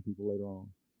hire some people later on.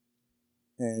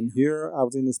 And here I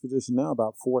was in this position now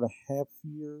about 4.5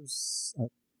 years,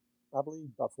 I believe,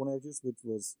 about 4.5 years, which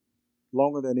was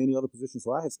longer than any other position.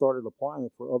 So I had started applying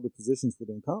for other positions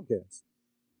within Comcast.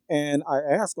 And I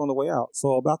asked on the way out,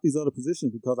 so about these other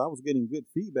positions, because I was getting good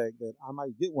feedback that I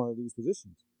might get one of these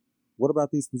positions. What about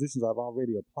these positions I've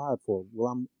already applied for?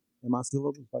 Well, am I still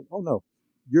open? Like, oh no,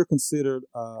 you're considered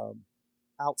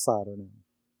outsider now.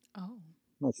 Oh.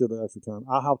 I'm not sure the actual term.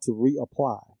 I'll have to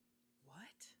reapply. What?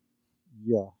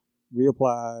 Yeah,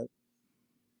 reapplied.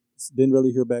 Didn't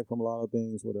really hear back from a lot of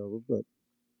things, whatever. But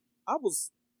I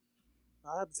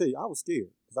have to tell you, I was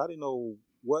scared because I didn't know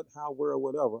what, how, where,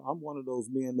 whatever. I'm one of those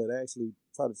men that actually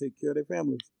try to take care of their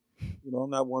families.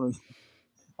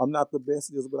 I'm not the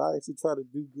best at this, but I actually try to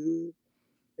do good.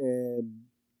 And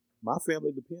my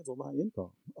family depends on my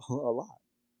income a lot.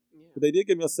 Yeah. But they did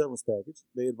give me a severance package.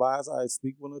 They advised I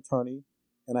speak with an attorney,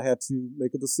 and I had to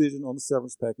make a decision on the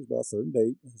severance package by a certain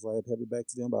date. So I had to have it back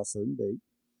to them by a certain date.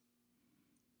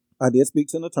 I did speak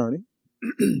to an attorney.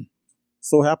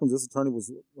 So happens this attorney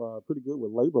was pretty good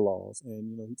with labor laws.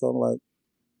 And, he told me, like,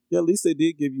 yeah, at least they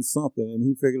did give you something. And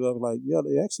he figured out, like, yeah,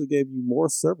 they actually gave you more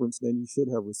severance than you should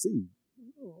have received.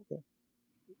 Oh, okay.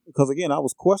 Because, again, I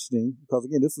was questioning, because,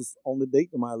 again, this was on the date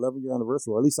of my 11th-year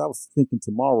anniversary, or at least I was thinking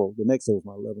tomorrow, the next day was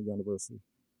my 11th-year anniversary.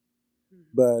 Mm-hmm.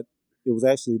 But it was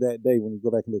actually that day when you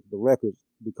go back and look at the records,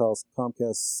 because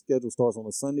Comcast's schedule starts on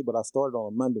a Sunday, but I started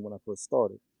on a Monday when I first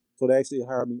started. So they actually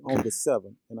hired me on the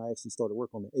 7th, and I actually started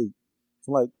work on the 8th.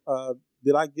 So, like,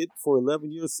 did I get for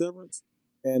 11 years severance?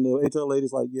 And the HR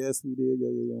lady's like, yes, we did.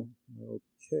 Yeah.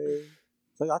 Okay.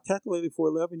 It's like, I calculated for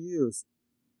 11 years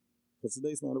because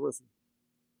today's my anniversary.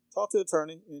 Talked to the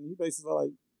attorney, and he basically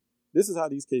like, this is how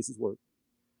these cases work.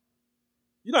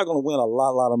 You're not going to win a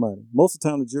lot of money. Most of the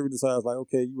time, the jury decides like,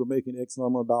 okay, you were making X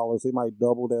number of dollars. They might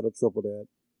double that or triple that.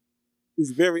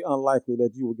 It's very unlikely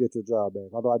that you will get your job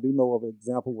back. Although I do know of an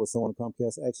example where someone at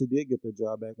Comcast actually did get their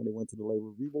job back when they went to the Labor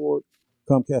Review Board.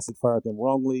 Comcast had fired them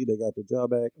wrongly. They got their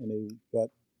job back, and they got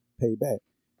paid back.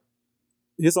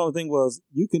 His only thing was,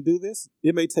 you can do this.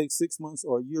 It may take 6 months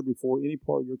or a year before any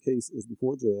part of your case is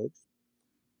before a judge.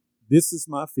 This is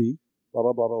my fee, blah,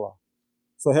 blah, blah, blah, blah.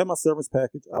 So I had my severance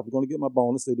package. I was going to get my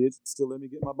bonus. They did still let me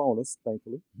get my bonus,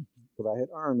 thankfully, because I had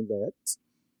earned that.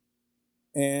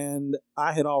 And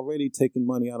I had already taken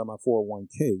money out of my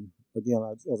 401k. Again,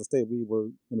 as I stated, we were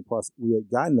in the process. We had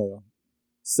gotten a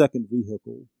second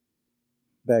vehicle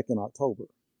back in October.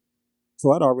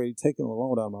 So I'd already taken a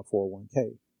loan out of my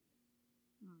 401k.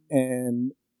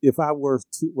 And if I was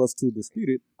to dispute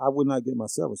it, I would not get my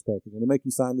severance package. And they make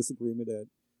you sign this agreement that,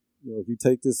 if you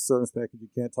take this severance package, you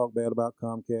can't talk bad about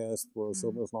Comcast for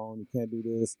so much long. You can't do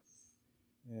this.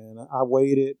 And I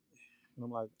waited, and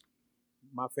I'm like,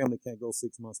 my family can't go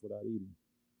 6 months without eating.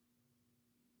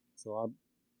 So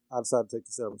I decided to take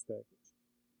the severance package,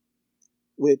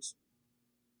 which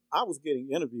I was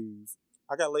getting interviews.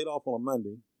 I got laid off on a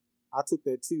Monday. I took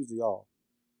that Tuesday off.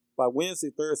 By Wednesday,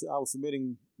 Thursday, I was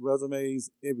submitting resumes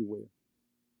everywhere.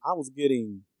 I was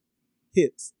getting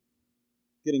hits,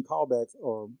 getting callbacks,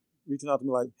 or reaching out to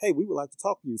me like, hey, we would like to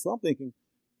talk to you. So I'm thinking,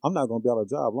 I'm not going to be out of a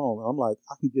job long. I'm like,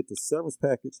 I can get the severance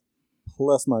package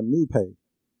plus my new pay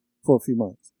for a few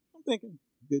months. I'm thinking,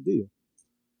 good deal.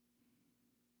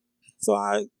 So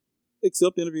I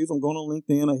accept interviews. I'm going on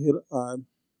LinkedIn. I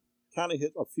kind of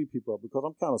hit a few people up because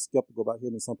I'm kind of skeptical about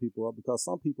hitting some people up, because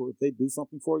some people, if they do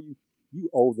something for you, you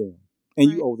owe them,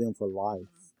 and you owe them for life.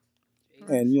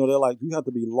 And, they're like, you have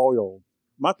to be loyal.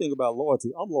 My thing about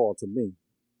loyalty, I'm loyal to me.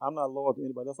 I'm not loyal to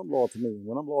anybody else. I'm loyal to me.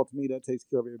 When I'm loyal to me, that takes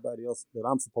care of everybody else that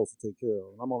I'm supposed to take care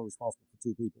of. And I'm only responsible for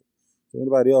 2 people. So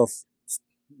anybody else,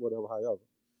 whatever, however.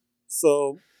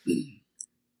 So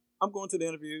I'm going to the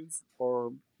interviews,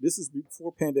 or this is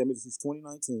before pandemic. This is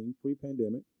 2019,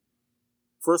 pre-pandemic.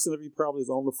 First interview probably is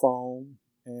on the phone.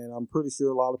 And I'm pretty sure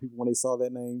a lot of people, when they saw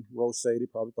that name, Roche, they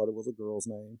probably thought it was a girl's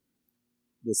name.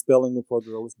 The spelling for a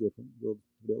girl is different. We'll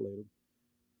do that later.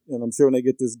 And I'm sure when they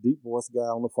get this deep voice guy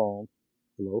on the phone,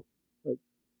 hello, like,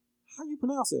 how you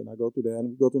pronounce it? And I go through that, and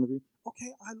we go through the interview.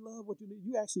 Okay, I love what you do.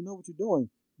 You actually know what you're doing.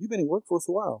 You've been in workforce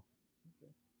for a while.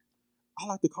 Okay. I'd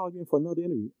like to call you in for another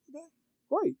interview. Okay,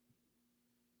 great.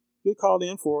 Get called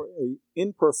in for an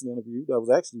in-person interview that was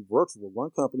actually virtual.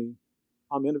 One company,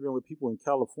 I'm interviewing with people in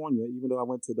California, even though I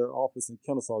went to their office in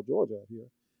Kennesaw, Georgia out here.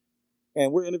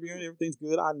 And we're interviewing, everything's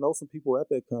good. I know some people at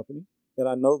that company, and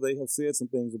I know they have said some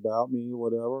things about me or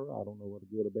whatever. I don't know whether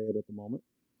good or bad at the moment.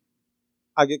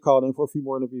 I get called in for a few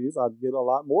more interviews. I get a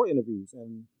lot more interviews,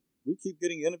 and we keep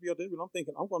getting interview after interview. I'm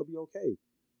thinking, I'm going to be okay.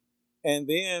 And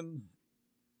then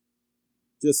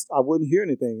I wouldn't hear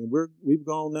anything. And we've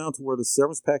gone now to where the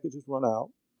severance packages run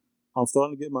out. I'm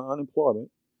starting to get my unemployment.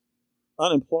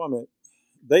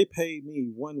 They paid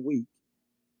me 1 week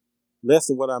less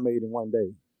than what I made in 1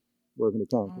 day working at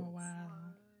Comcast. Oh, wow.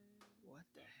 What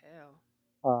the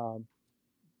hell?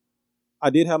 I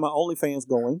did have my OnlyFans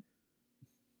going.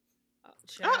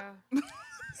 Child.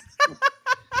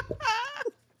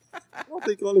 I don't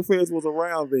think OnlyFans was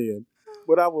around then,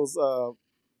 but I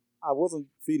wasn't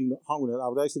feeding hungry. I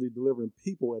was actually delivering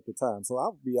people at the time, so I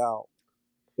would be out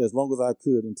as long as I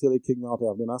could until they kicked me off the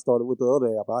app. Then I started with the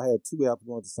other app. I had 2 apps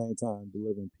going at the same time,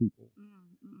 delivering people.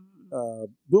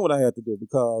 Doing what I had to do,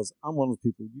 because I'm one of those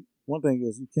people. One thing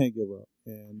is, you can't give up.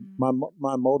 And my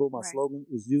motto, my slogan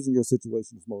is using your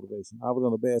situation as motivation. I was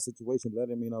in a bad situation, but that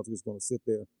didn't mean I was just going to sit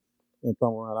there and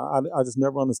thumb around. I just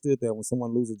never understood that when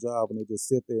someone loses a job and they just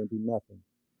sit there and do nothing.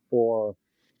 Or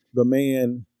the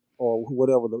man, or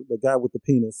whatever, the guy with the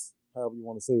penis, however you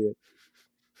want to say it,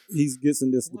 he gets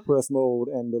in this depressed mode,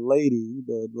 and the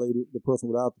person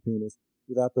without the penis,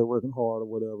 is out there working hard or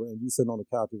whatever, and you sitting on the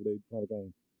couch every day kind of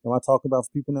game. Am I talking about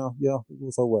people now? Yeah.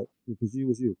 So what? If it's you,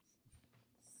 it's you.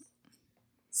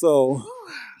 So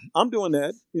I'm doing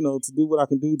that, to do what I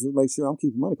can do to make sure I'm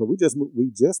keeping money. Because we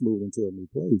just moved into a new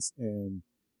place, and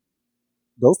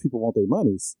those people want their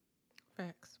monies.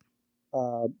 Facts.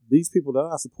 These people that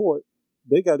I support,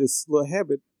 they got this little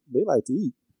habit. They like to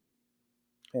eat,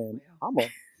 and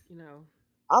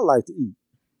I like to eat.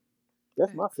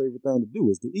 That's my favorite thing to do,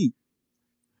 is to eat.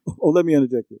 Oh, let me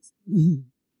interject this.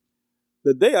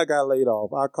 The day I got laid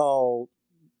off, I called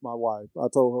my wife. I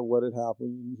told her what had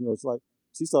happened. It's like,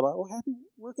 She started like, "Oh, happy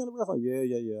working in the restaurant."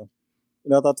 Yeah.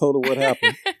 And after I told her what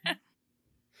happened,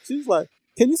 she was like,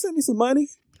 "Can you send me some money?"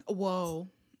 Whoa.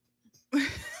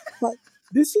 Like,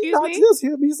 did she Excuse not me? just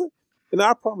hear me say? And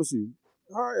I promise you,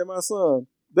 her and my son,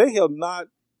 they have not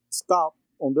stopped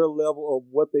on their level of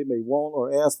what they may want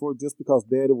or ask for just because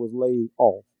daddy was laid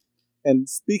off. And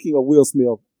speaking of Will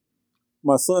Smith,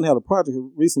 my son had a project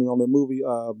recently on that movie,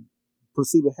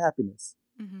 Pursuit of Happiness.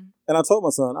 Mm-hmm. And I told my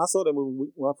son, I saw that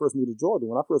movie when I first moved to Georgia.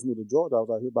 When I first moved to Georgia, I was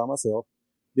out here by myself.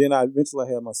 Then I eventually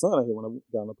had my son out here when I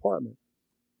got an apartment.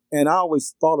 And I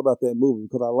always thought about that movie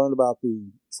because I learned about the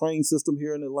train system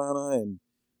here in Atlanta and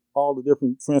all the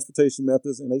different transportation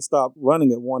methods. And they stopped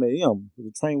running at 1 a.m.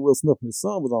 The train Will Smith and his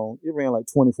son was on, it ran like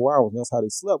 24 hours. And that's how they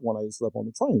slept when I slept on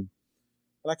the train.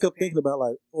 And I kept thinking about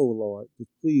like, oh, Lord,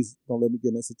 please don't let me get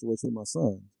in that situation with my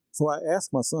son. So I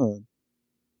asked my son,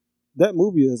 that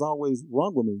movie has always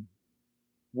rung with me.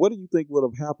 What do you think would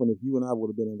have happened if you and I would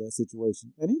have been in that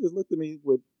situation? And he just looked at me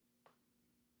with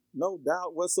no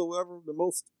doubt whatsoever, the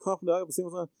most confident I ever seen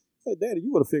my son. Hey, Daddy,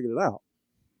 you would have figured it out.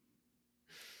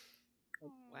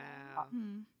 Wow.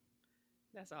 Hmm.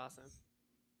 That's awesome.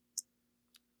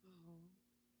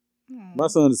 My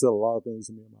son has said a lot of things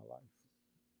to me in my life.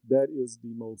 That is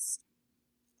the most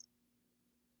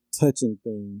touching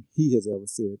thing he has ever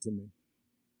said to me.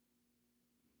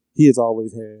 He has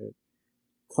always had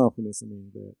confidence in me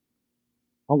that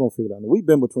I'm going to figure it out. Now, we've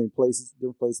been between places,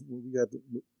 different places.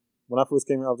 When I first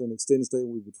came here, I was in extended stay.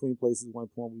 We were between places. At one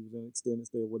point, we was in extended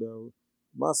stay or whatever.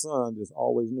 My son just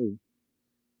always knew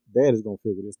Dad is going to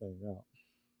figure this thing out.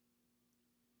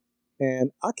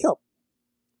 And I kept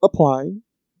applying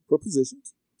for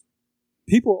positions.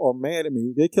 People are mad at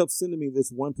me. They kept sending me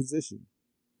this one position.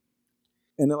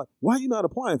 And they're like, why are you not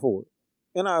applying for it?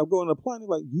 And I go and apply, and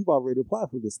they're like, you've already applied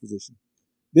for this position.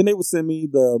 Then they would send me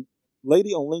the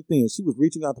lady on LinkedIn. She was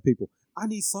reaching out to people. I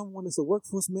need someone that's a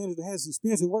workforce manager that has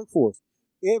experience in workforce.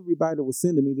 Everybody was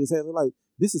sending me this. They're like,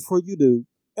 this is for you, dude.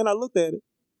 And I looked at it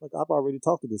like, I've already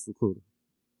talked to this recruiter.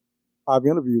 I've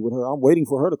interviewed with her. I'm waiting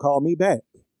for her to call me back.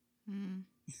 Mm.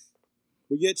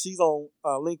 But yet she's on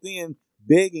LinkedIn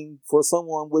begging for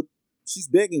someone she's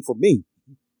begging for me.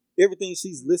 Everything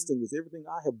she's listing is everything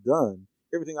I have done,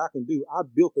 everything I can do. I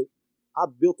built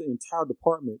the entire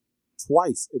department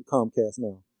twice at Comcast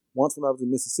now. Once when I was in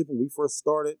Mississippi, when we first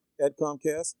started at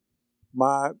Comcast,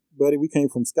 my buddy, we came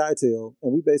from SkyTel,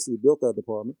 and we basically built that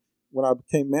department. When I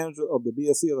became manager of the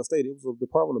BSC, as I stated, it was a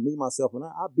department of me, myself, and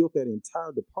I built that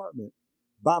entire department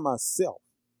by myself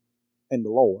and the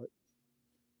Lord.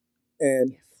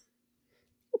 And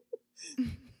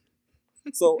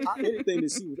so anything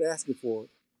that she was asking for,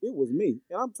 it was me.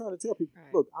 And I'm trying to tell people,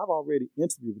 look, I've already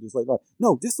interviewed for this. Like,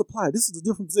 no, just apply. This is a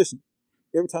different position.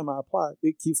 Every time I apply,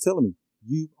 it keeps telling me,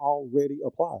 you've already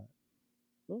applied.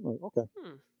 So I'm like, okay.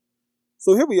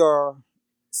 So here we are,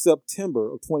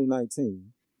 September of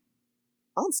 2019.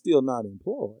 I'm still not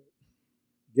employed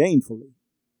gainfully.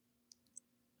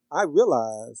 I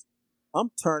realize I'm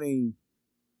turning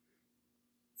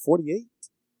 48.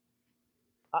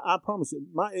 I promise you,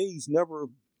 my age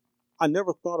I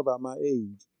never thought about my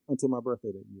age until my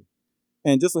birthday that year.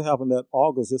 And just so happened that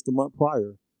August, just a month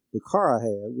prior, the car I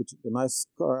had, which the nice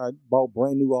car I bought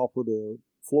brand new off of the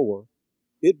floor,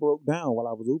 it broke down while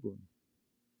I was Ubering.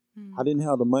 I didn't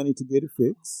have the money to get it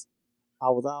fixed. I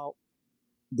was out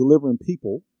delivering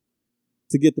people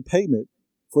to get the payment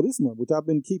for this month, which I've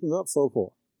been keeping up so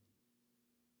far.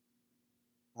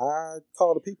 I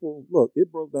called the people, look,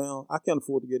 it broke down. I can't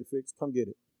afford to get it fixed. Come get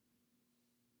it.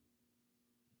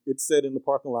 It sat in the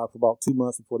parking lot for about 2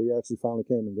 months before they actually finally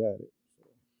came and got it.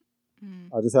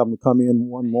 So I just happened to come in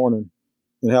one morning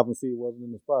and happened to see it wasn't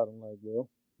in the spot. I'm like, well,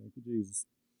 thank you, Jesus.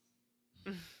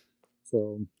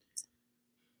 So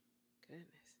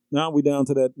now we're down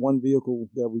to that one vehicle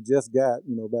that we just got,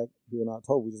 back here in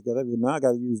October. We just got that. Now I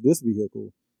got to use this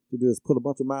vehicle to just put a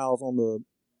bunch of miles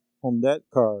on that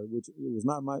car, which it was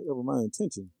not ever my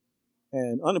intention.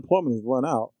 And unemployment has run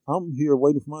out. I'm here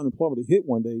waiting for my unemployment to hit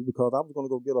one day because I was going to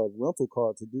go get a rental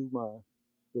car to do my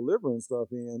delivering stuff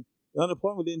in. The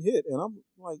unemployment didn't hit. And I'm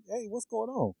like, hey, what's going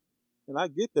on? And I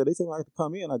get there. They tell me I have to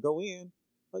come in. I go in.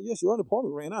 Like, yes, your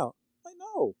unemployment ran out. I'm like,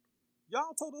 no.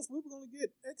 Y'all told us we were going to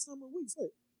get X number of weeks.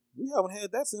 Like, we haven't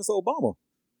had that since Obama.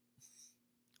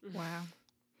 Wow.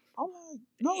 I'm like,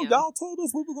 no, y'all told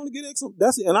us we were going to get X.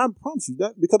 That's it. And I promise you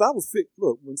that because I was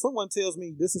look, when someone tells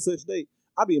me this is such date,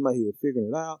 I be in my head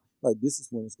figuring it out. Like, this is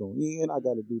when it's going to end. I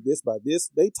got to do this by this.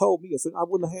 They told me. So I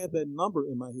wouldn't have had that number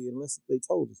in my head unless they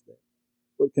told us that.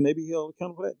 But can they be held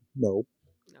accountable for that? No.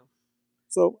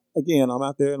 So, again, I'm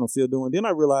out there and I'm still doing. Then I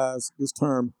realized this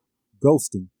term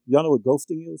ghosting. Y'all know what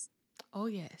ghosting is? Oh,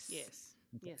 yes. Yes.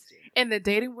 Yes, dear. In the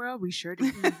dating world, we sure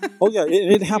do. Oh yeah,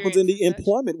 it happens in the Experience such.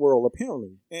 employment world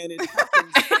apparently, and it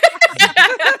happens.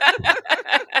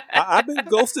 I've been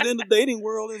ghosted in the dating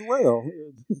world as well.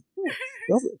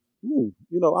 You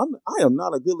know, I am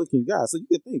not a good looking guy, so you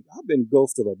can think I've been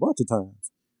ghosted a bunch of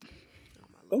times. Oh,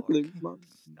 my Lord. Thankfully,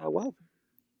 my wife,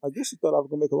 I guess she thought I was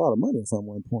gonna make a lot of money at some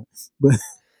one point, but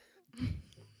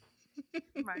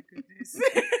My goodness.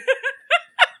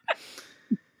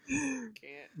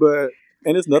 Can't. but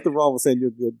and there's nothing wrong with saying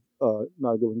you're good,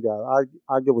 not a good looking guy.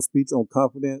 I give a speech on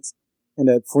confidence, and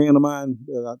that friend of mine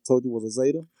that I told you was a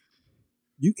Zeta.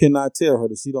 You cannot tell her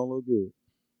that she don't look good.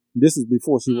 This is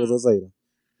before she was a Zeta.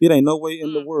 It ain't no way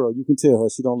in the world you can tell her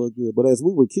she don't look good. But as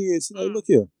we were kids, she's like, look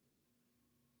here.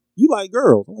 You like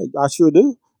girls. I'm like, I sure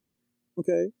do.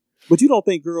 Okay. But you don't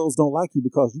think girls don't like you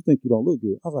because you think you don't look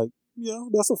good. I was like, yeah,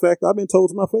 that's a fact. I've been told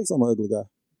to my face I'm an ugly guy.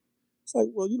 It's like,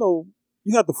 well, you know,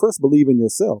 you have to first believe in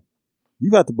yourself. You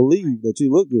got to believe that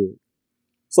you look good.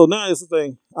 So now it's the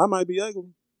thing. I might be ugly,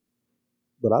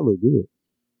 but I look good.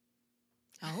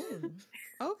 Oh,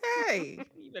 okay.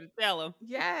 You better tell him.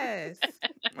 Yes.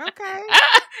 Okay.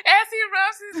 As he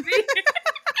rubs his feet.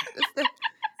 It's the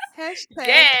hashtag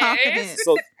Yes. confidence.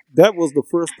 So that was the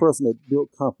first person that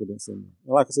built confidence in me.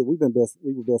 And like I said, we were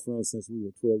best friends since we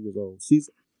were 12 years old. She's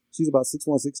about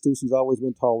 6'1", 6'2". She's always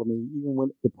been taller than me. Even when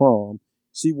the prom,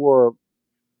 she wore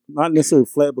not necessarily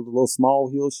flat, but the little small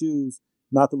heel shoes,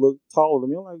 not to look taller than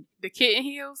me. I'm like, The kitten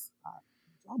heels.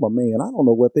 I'm a man. I don't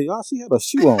know what they are. She had a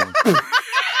shoe on.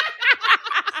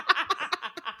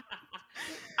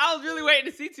 I was really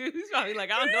waiting to see too. He's probably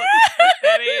like, I don't know what the fuck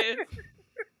that is.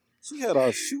 She had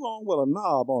a shoe on with a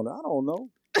knob on it. I don't know.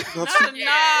 Not a Yes.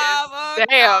 knob. Oh,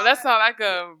 Damn, God. that sounds like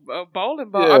a bowling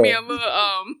ball. Yeah. I mean, a little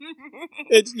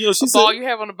She a ball said you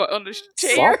have on the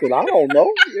chair. something. I don't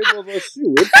know. It was a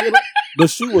shoe. The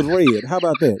shoe was red. How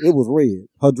about that? It was red.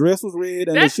 Her dress was red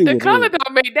and the shoe The was color red.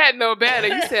 don't make that no better.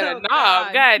 You said a Oh, knob.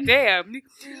 God. God damn.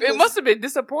 It must have been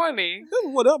disappointing. It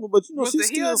was whatever, but you know, Was the she's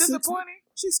heel still disappointing?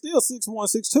 she's still 6'1",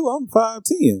 6'2". I'm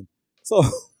 5'10". So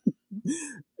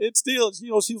it's still,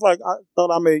 you know, she was like, I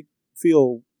thought I may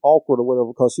feel awkward or whatever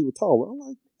because she was taller. I'm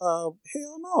like,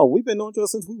 hell no. We've been knowing each other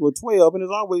since we were 12, and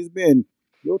it's always been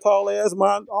your tall ass,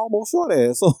 mine almost short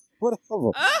ass. So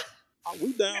whatever.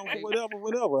 We down for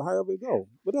whatever, however it go.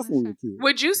 But that's when we were kids.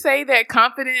 Would you say that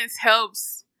confidence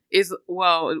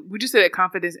would you say that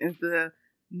confidence is the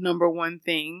number one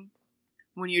thing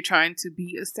when you're trying to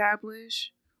be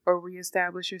established or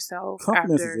reestablish yourself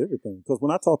Confidence after? is everything. Because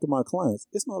when I talk to my clients,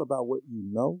 it's not about what you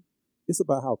know. It's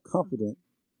about how confident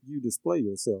you display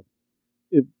yourself.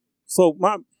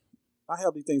 I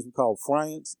have these things we call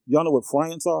friends. Y'all know what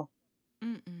friends are?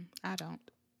 I don't.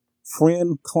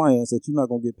 Friend clients that you're not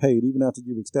going to get paid even after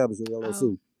you've established your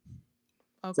LLC.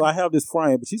 Okay. So I have this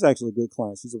friend, but she's actually a good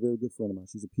client. She's a very good friend of mine.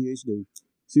 She's a PhD.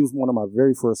 She was one of my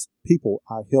very first people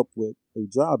I helped with a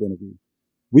job interview.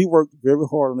 We worked very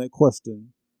hard on that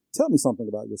question. Tell me something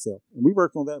about yourself. And we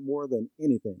worked on that more than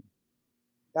anything.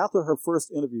 After her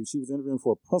first interview, she was interviewing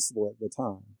for a principal at the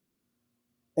time.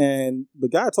 And the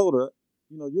guy told her,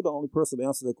 you know, you're the only person to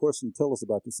answer that question. Tell us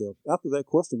about yourself. After that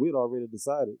question, we had already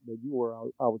decided that you were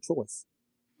our choice.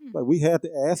 Like we had to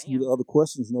ask you the other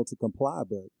questions, you know, to comply,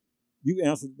 but you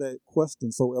answered that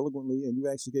question so eloquently and you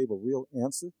actually gave a real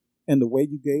answer. And the way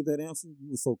you gave that answer,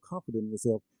 you were so confident in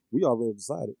yourself. We already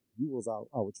decided you was our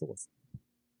choice.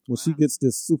 When she gets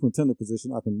this superintendent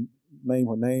position, I can name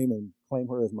her name and claim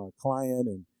her as my client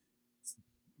and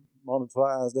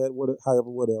monetize that,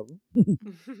 whatever.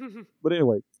 But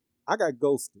anyway, I got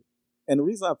ghosted. And the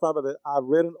reason I found out that I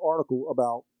read an article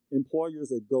about employers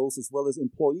that ghost as well as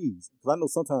employees. Because I know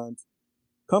sometimes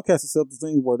Comcast has set up this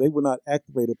thing where they would not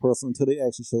activate a person until they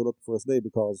actually showed up the first day,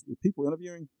 because if people are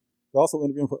interviewing, they're also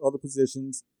interviewing for other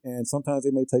positions, and sometimes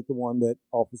they may take the one that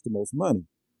offers the most money.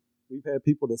 We've had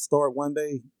people that start one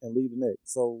day and leave the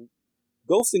next. So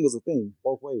ghosting is a thing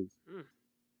both ways.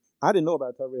 I didn't know about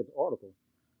it until I read the article.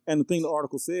 And the thing the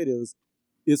article said is,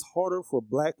 it's harder for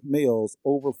black males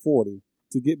over 40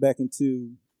 to get back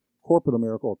into corporate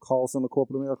America or call center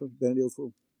corporate America than it is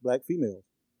for black females.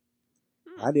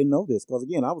 I didn't know this because,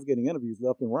 again, I was getting interviews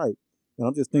left and right. And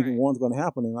I'm just thinking one's going to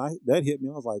happen. And that hit me.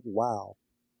 I was like, wow.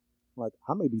 Like,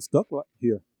 I may be stuck right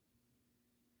here.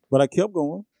 But I kept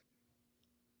going.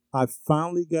 I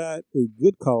finally got a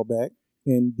good call back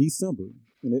in December.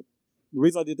 And the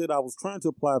reason I did that, I was trying to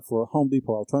apply for Home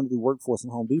Depot. I was trying to do workforce in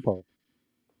Home Depot.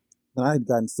 And I had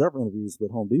gotten several interviews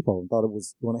with Home Depot and thought it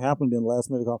was going to happen. Then last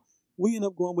minute call, we ended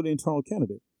up going with an internal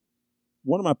candidate.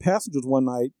 One of my passengers one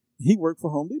night, he worked for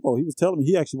Home Depot. He was telling me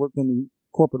he actually worked in the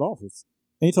corporate office.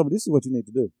 And he told me, this is what you need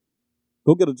to do.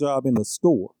 go get a job in the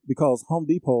store, because Home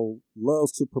Depot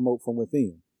loves to promote from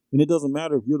within. And it doesn't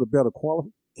matter if you're the better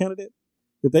candidate.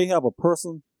 If they have a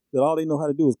person that all they know how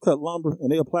to do is cut lumber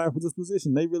and they apply for this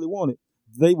position, they really want it,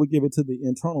 they would give it to the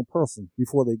internal person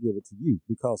before they give it to you,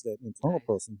 because that internal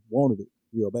person wanted it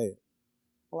real bad.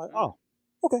 I'm like, oh,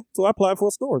 okay. So I applied for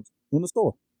a storage in the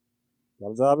store.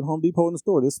 Got a job at Home Depot in the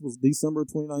store. This was December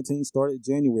 2019, started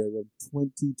January of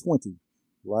 2020,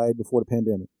 right before the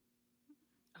pandemic.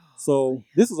 So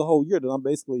this is a whole year that I'm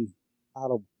basically out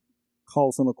of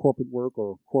call center corporate work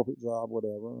or corporate job,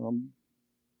 whatever.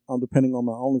 I'm depending on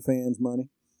my OnlyFans money.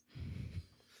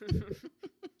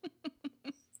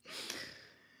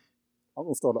 I'm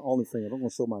gonna start an OnlyFans. I'm gonna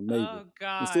show my neighbor. Oh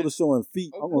God! Instead of showing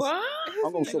feet, I'm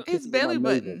gonna show pictures It's belly of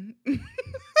my button.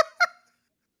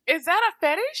 Is that a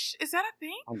fetish? Is that a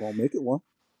thing? I'm gonna make it one.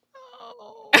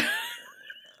 Oh.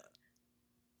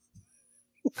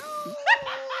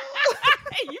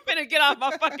 You finna get off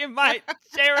my fucking mic,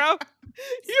 Shero.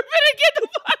 You finna get the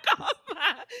fuck off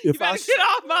my. You better get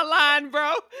off my line,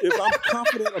 bro. If I'm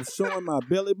confident of showing my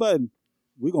belly button,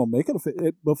 we're gonna make it a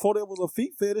fetish. Before there was a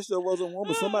feet fetish, there wasn't one,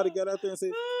 but somebody got out there and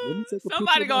said, "Let me take a picture."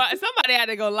 Somebody had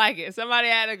to go like it. Somebody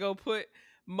had to go put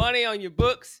money on your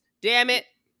books. Damn it.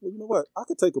 Well, you know what? I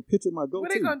could take a picture of my goatee. What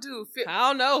are they gonna do? I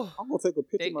don't know. I'm gonna take a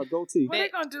picture of my goatee. What are they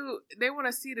gonna do? They want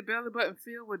to see the belly button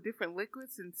filled with different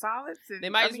liquids and solids. And they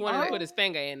might just want to put his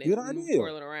finger in it. Good and idea.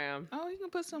 twirl it around. Oh, you can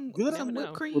put some Good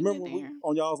whipped cream Remember in when there.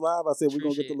 on y'all's live, I said we're True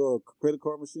gonna get the shit. little credit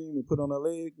card machine and put it on our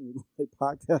leg. And they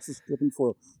podcast is stripping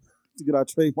to get our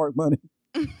trademark money.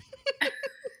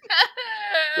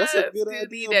 That's a good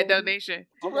idea. Need that donation.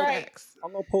 I'm Right.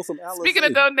 gonna post some Alizé. Speaking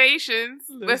of donations,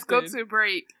 let's go to a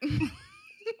break.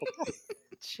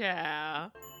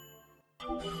 Ciao.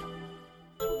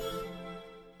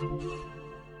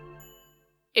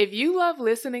 If you love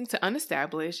listening to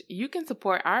Unestablished, you can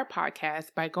support our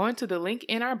podcast by going to the link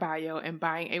in our bio and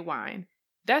buying a wine.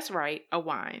 That's right, a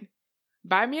wine.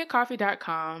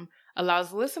 BuyMeACoffee.com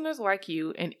allows listeners like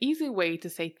you an easy way to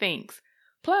say thanks.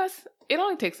 Plus, it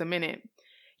only takes a minute.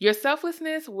 Your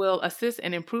selflessness will assist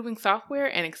in improving software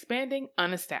and expanding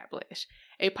Unestablished,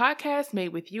 a podcast made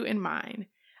with you in mind.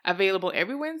 Available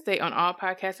every Wednesday on all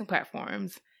podcasting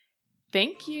platforms.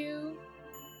 Thank you.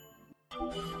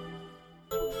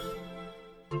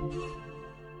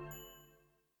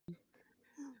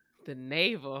 The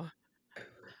navel.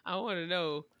 I want to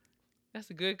know. That's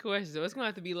a good question. So it's going to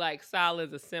have to be like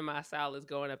solids or semi-solids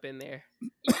going up in there.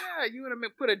 Yeah, you want to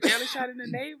put a jelly shot in the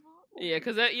navel? Yeah,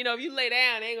 because, if you lay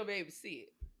down, they ain't going to be able to see it.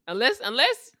 Unless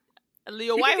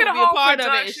your wife get will a be a whole part of it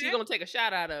and production. she's going to take a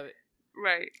shot out of it.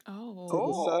 Right. Oh.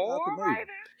 All right.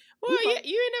 Well, you ain't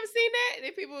never seen that?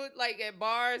 They people like at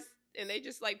bars and they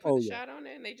just like put the yeah. shot on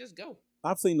there and they just go.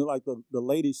 I've seen the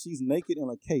lady, she's naked in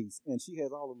a case and she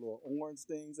has all the little orange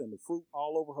things and the fruit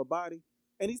all over her body.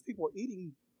 And these people are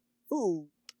eating food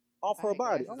off her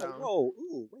body. I'm like, whoa,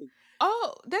 ooh, wait.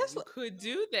 Oh, that's You could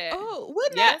do that. Oh,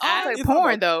 wouldn't Yes, that? Sounds If like I'm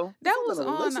porn, a- though. That I'm was in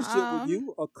a relationship on with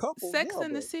you, a couple. Sex yeah,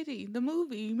 in the but- City, the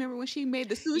movie. Remember when she made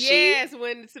the sushi? Yes,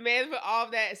 when Samantha put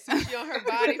all that sushi on her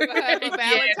body for her for Valentine's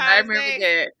Yes, I remember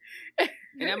Day. that.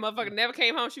 And that motherfucker never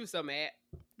came home. She was so mad.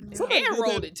 Somebody And did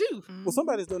rolled that. it too. Well,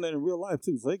 somebody's done that in real life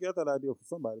too, so they got that idea from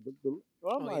somebody. But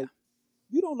I'm like,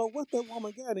 you don't know what that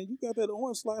woman got, and you got that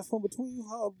orange slice from between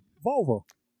her vulva.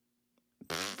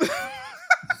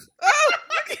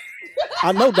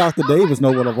 I know Dr. Davis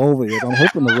know what a vulva is. I'm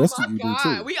hoping the rest of you do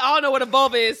too. We all know what a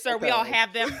vulva is, sir. We Okay. all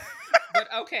have them. But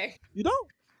okay. You don't?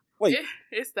 Wait.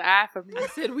 It's the eye for me. I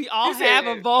said we all You said have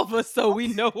a it. vulva, so we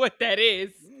know what that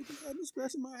is. You got me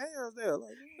scratching my hairs there.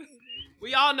 Like,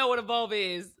 We all know what a vulva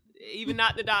is, even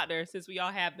not the doctor, since we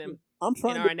all have them I'm in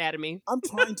trying our to. anatomy. I'm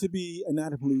trying to be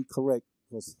anatomically correct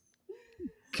because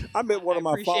I met one of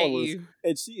my appreciate followers, you.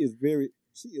 and she is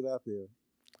out there.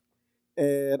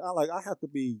 And I have to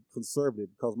be conservative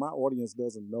because my audience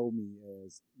doesn't know me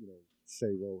as,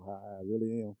 Shayro, how I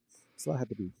really am. So I have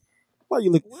to be. Why you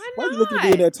looking at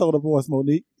me in that tone of voice,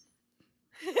 Monique?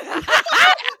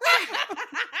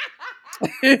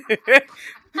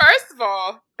 First of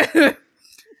all,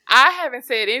 I haven't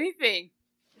said anything,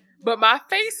 but my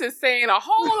face is saying a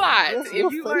whole lot. Your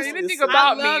If you learn face anything is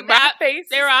about saying- I me, love my that. face,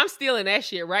 Sarah, I'm stealing that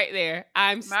shit right there.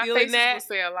 I'm my stealing faces that. will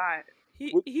say a lot.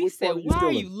 He Which said, part are you "Why are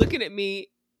stealing?" you looking at me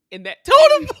in that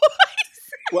tone of voice?"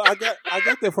 Well, I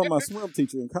got that from my swim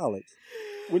teacher in college.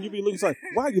 When you be looking, it's like,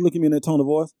 why are you looking at me in that tone of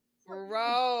voice?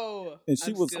 Bro, And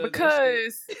she I'm was- stealing that shit.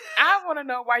 Because I want to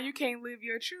know why you can't live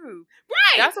your truth.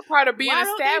 right. That's a part of being Why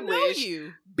don't they know established.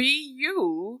 you? Be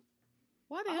you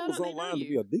Why the I hell was don't they online know to be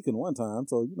you? a deacon one time,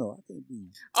 so I can't be.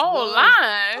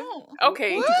 online. Oh,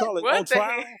 Okay, What you call it? what On the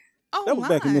trial? heck? That was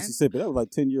back in line. Mississippi. That was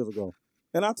like 10 years ago.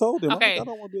 And I told them, Okay. I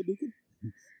don't want to be a deacon.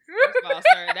 First of all,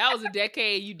 sir, that was a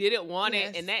decade you didn't want it,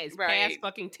 Yes. and that is Right. past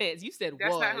fucking tense. You said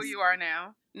That's was. not who you are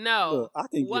now. No. Look, I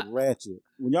can What? get ratchet.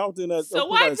 When y'all doing that, So put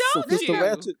why like don't sophisticated you?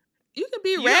 ratchet, You can be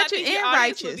You not ratchet think your and audience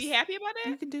righteous. would be happy about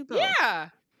You that? can do both. Yeah.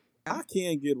 I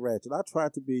can't get ratchet. I try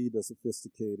to be the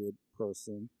sophisticated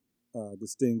person,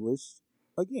 distinguished.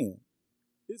 Again,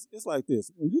 it's like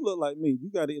this. When you look like me, you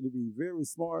got to either be very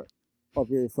smart or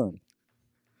very funny.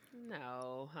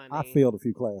 No, honey. I failed a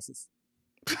few classes.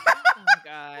 Oh my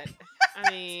God. I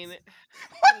mean, it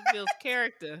builds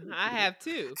character. I have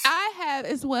too. I have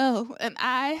as well, and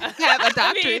I have a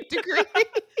doctorate degree.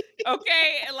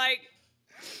 Okay, like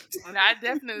And I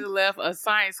definitely left a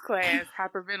science class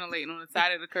hyperventilating on the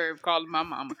side of the curb calling my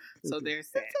mama. So there's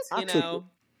that. you know.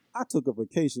 I took a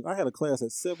vacation. I had a class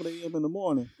at 7 a.m. in the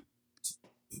morning.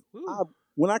 Ooh.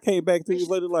 When I came back 3 years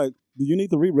later, like, do you need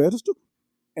to re-register?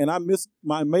 And I missed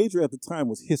my major at the time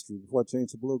was history before I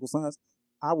changed to political science.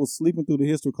 I was sleeping through the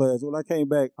history class. When I came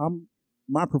back,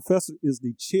 my professor is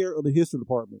the chair of the history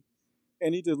department,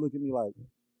 and he just looked at me like,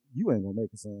 "You ain't gonna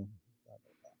make it, son."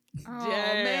 Oh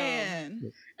Damn.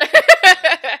 man.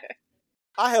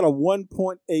 I had a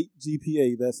 1.8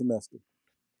 GPA that semester.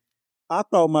 I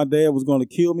thought my dad was going to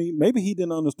kill me. Maybe he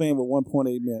didn't understand what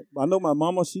 1.8 meant. I know my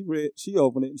mama, she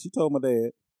opened it, and she told my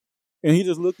dad. And he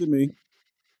just looked at me,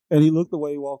 and he looked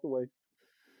away, walked away.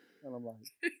 And I'm like,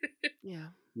 Yeah.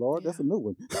 Lord, that's a new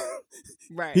one.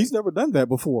 Right. He's never done that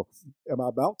before. Am I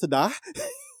about to die?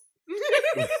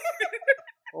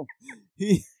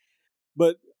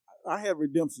 But I had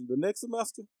redemption. The next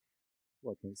semester,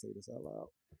 well, I can't say this out loud,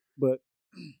 but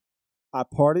I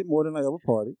partied more than I ever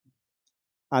partied.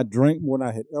 I drank more than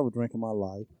I had ever drank in my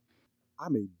life. I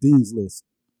made Dean's List.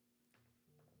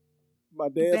 My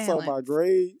dad saw my Balance.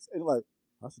 grades and like,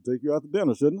 I should take you out to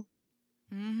dinner, shouldn't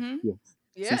I? Mm-hmm.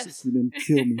 Yes. She didn't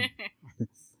kill me.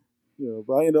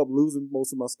 But I ended up losing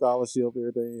most of my scholarship,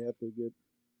 everything. I had to get,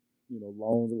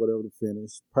 loans or whatever to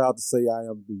finish. Proud to say I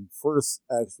am the first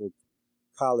actual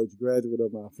college graduate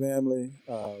of my family.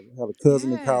 I have a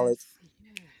cousin in college.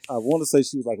 I want to say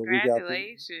she was like a week out.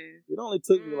 Congratulations. It only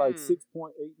took me like Mm.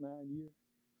 6.89 years.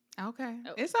 Okay.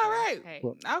 Oh, It's all right. Hey.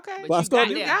 Well, Okay. But I you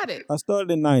started- You got got it. I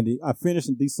started in 90. I finished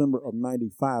in December of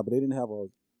 95, but they didn't have a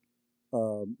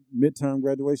midterm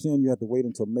graduation. You have to wait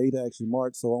until May to actually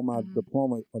march. So on my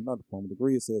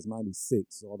degree, it says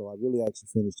 96, although I really actually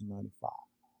finished in 95.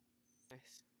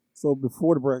 Nice. So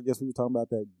before the break, I guess we were talking about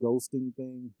that ghosting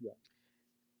thing. Yeah.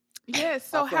 Yes.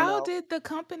 So I found how out- did the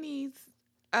companies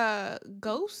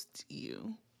ghost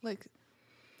you? Like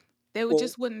they Well-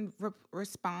 just wouldn't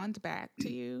respond back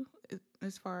to you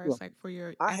as far as Well, like for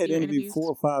your I after had your interviewed interviews? 4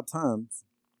 or 5 times.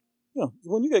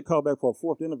 When you get called back for a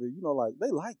 4th interview, like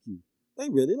they like you. They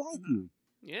really like you.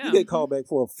 Yeah. You get called back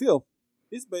for a 5th.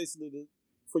 It's basically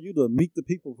for you to meet the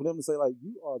people, for them to say like,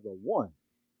 you are the one.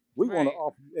 We want to Right.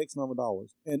 offer you X number of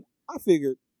dollars. And I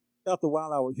figured after a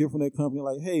while I would hear from that company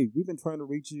like, hey, we've been trying to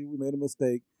reach you. We made a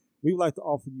mistake. We would like to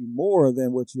offer you more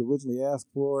than what you originally asked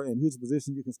for. And here's a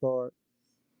position you can start.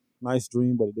 Nice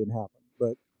dream, but it didn't happen.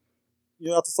 But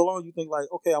after so long, you think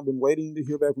like, okay, I've been waiting to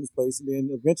hear back from this place. And then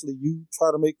eventually you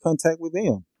try to make contact with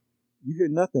them. You hear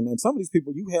nothing. And some of these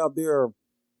people, you have their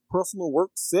personal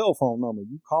work cell phone number.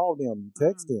 You call them, you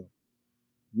text them.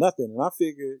 Nothing. And I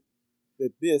figured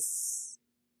that this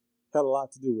had a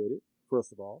lot to do with it,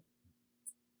 first of all.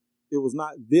 It was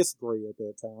not this gray at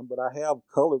that time, but I have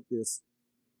colored this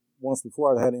once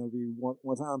before. I had an interview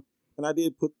one time. And I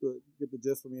did get the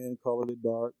gist from in, colored it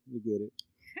dark to get it.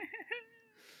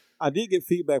 I did get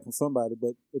feedback from somebody,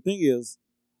 but the thing is,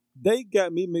 they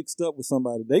got me mixed up with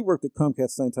somebody. They worked at Comcast at the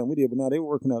same time we did, but now they were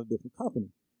working at a different company.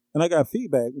 And I got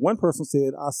feedback. One person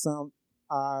said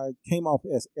I came off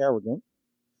as arrogant.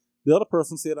 The other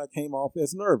person said I came off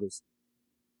as nervous.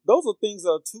 Those are things that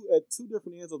are at two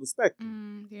different ends of the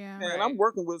spectrum. Yeah. And Right. I'm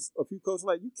working with a few coaches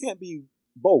like, you can't be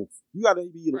both. You got to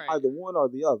be Right. either one or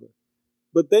the other.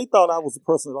 But they thought I was the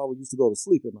person that always used to go to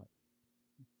sleep at night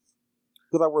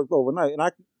because I worked overnight. And I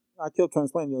kept trying to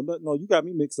explain, no, you got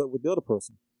me mixed up with the other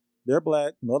person. They're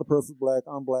black. The other person's black.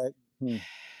 I'm black. Figure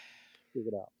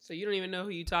it out. So you don't even know who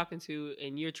you're talking to,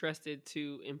 and you're trusted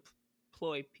to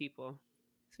employ people.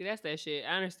 See, that's that shit.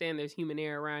 I understand there's human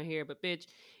error around here, but bitch,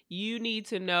 you need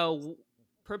to know.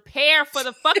 Prepare for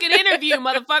the fucking interview,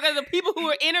 motherfucker. The people who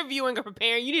are interviewing are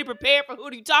preparing. You need to prepare for who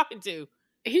are you talking to.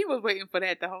 He was waiting for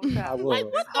that the whole time. I was. Like,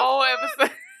 this whole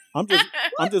episode. I'm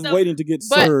just the- waiting to get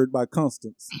But- served by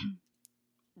Constance.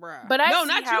 Bruh. But I no, see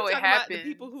not how you. it Talking about the happened.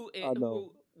 people who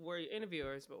know. were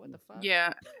interviewers, but what the fuck?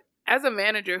 Yeah. As a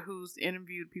manager who's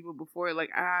interviewed people before, like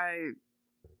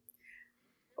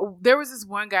there was this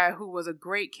one guy who was a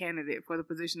great candidate for the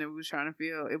position that we was trying to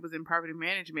fill. It was in property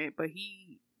management, but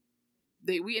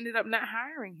we ended up not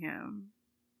hiring him.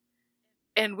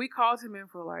 And we called him in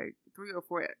for like 3 or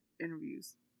 4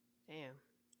 interviews. Damn.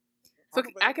 So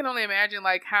I can only imagine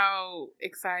like how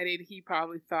excited he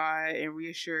probably thought and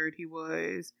reassured he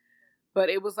was. But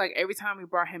it was like every time we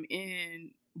brought him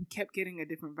in, we kept getting a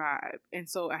different vibe. And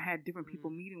so I had different people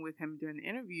meeting with him during the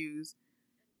interviews.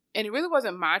 And it really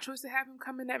wasn't my choice to have him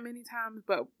come in that many times,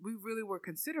 but we really were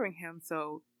considering him.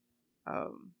 So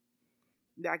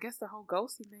I guess the whole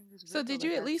ghosting thing is So real. did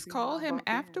you at least call him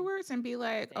afterwards and be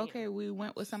like, okay, we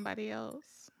went with somebody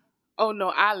else? Oh, no,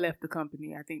 I left the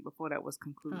company, I think, before that was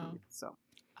concluded. Oh. So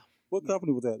What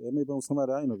company was that? That may have been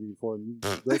somebody I interviewed for and you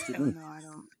ghosted me. no, I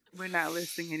don't. We're not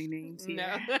listing any names here.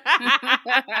 No.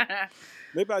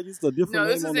 Maybe I used a different No, name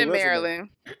this on is the in resume. Maryland.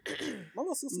 My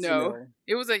little sister's in No, Maryland.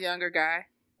 it was a younger guy.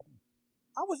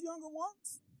 I was younger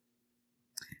once.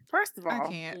 First of I all,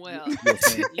 can't. Well,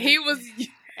 Yes, ma'am. he was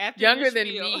after younger your than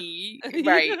spiel. me.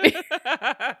 Right.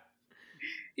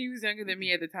 He was younger than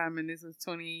me at the time, and this was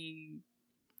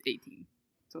 2018.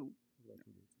 So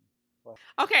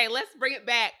Okay, let's bring it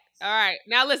back. All right.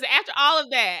 Now listen, after all of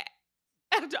that,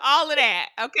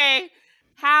 okay,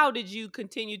 how did you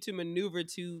continue to maneuver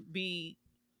to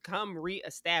become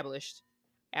reestablished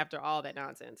after all that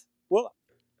nonsense? Well,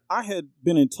 I had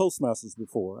been in Toastmasters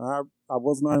before. I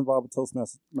was not involved with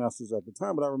Toastmasters at the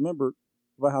time, but I remembered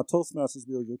about how Toastmasters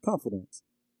build your confidence.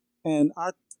 And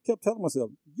I kept telling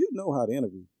myself, you know how to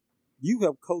interview. You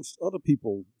have coached other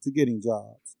people to getting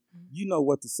jobs. You know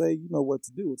what to say. You know what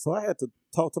to do. So I had to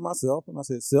talk to myself, and I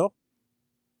said, Self.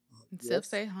 Self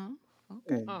say, huh?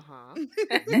 Okay. And Uh-huh.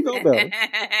 you know better.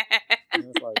 And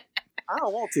it's like, I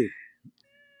don't want to.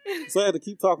 So I had to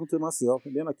keep talking to myself,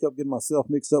 and then I kept getting myself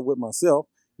mixed up with myself.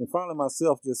 And finally,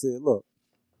 myself just said, look,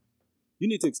 you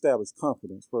need to establish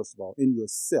confidence, first of all, in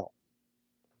yourself.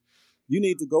 You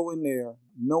need to go in there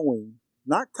knowing,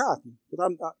 not cocky, but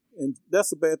I'm not, and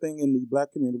that's a bad thing in the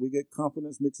black community. We get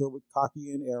confidence mixed up with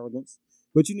cocky and arrogance.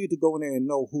 But you need to go in there and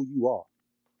know who you are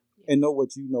and know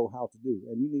what you know how to do.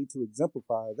 And you need to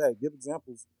exemplify that. Give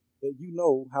examples that you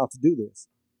know how to do this.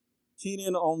 Keen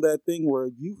in on that thing where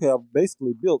you have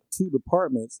basically built 2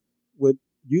 departments with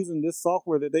using this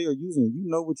software that they are using. You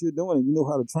know what you're doing and you know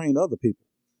how to train other people.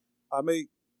 I made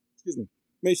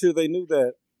sure they knew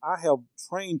that I have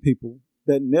trained people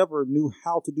that never knew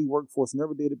how to do workforce,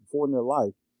 never did it before in their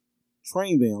life.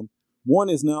 Train them. One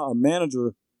is now a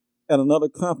manager at another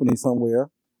company somewhere.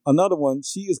 Another one,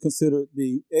 she is considered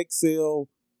the Excel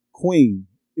queen.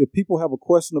 If people have a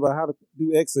question about how to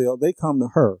do Excel, they come to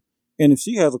her. And if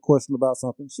she has a question about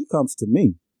something, she comes to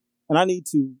me. And I need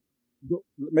to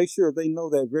make sure they know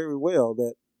that very well,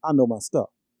 that I know my stuff.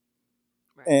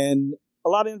 Right. And a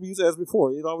lot of interviews, as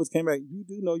before, it always came back, you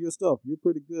do know your stuff. You're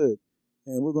pretty good.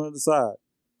 And we're going to decide.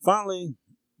 Finally,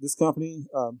 this company,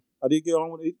 I did get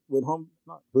on with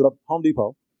Home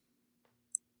Depot.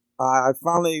 I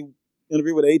finally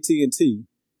interviewed with AT&T.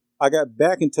 I got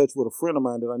back in touch with a friend of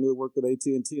mine that I knew worked at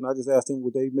AT&T, and I just asked him,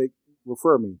 would they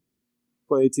refer me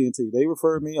for AT&T? They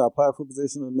referred me. I applied for a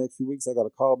position in the next few weeks. I got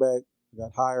a call back. I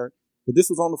got hired. But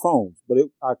this was on the phone. But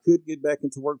I could get back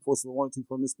into workforce if I wanted to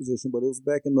from this position, but it was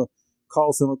back in the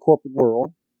call center corporate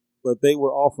world. But they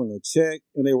were offering a check,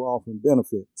 and they were offering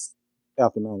benefits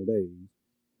after 90 days.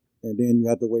 And then you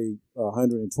have to wait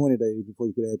 120 days before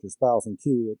you could add your spouse and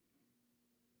kid.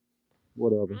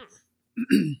 Whatever.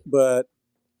 But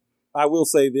I will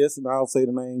say this, and I'll say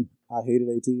the name. I hated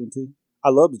AT&T. I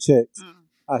love the checks.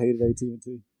 I hated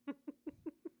AT&T.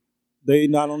 They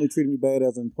not only treated me bad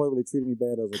as an employee, but they treated me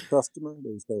bad as a customer.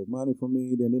 They stole money from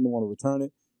me. They didn't want to return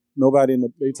it.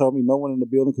 They told me no one in the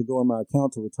building could go in my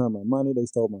account to return my money. They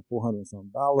stole my $400 and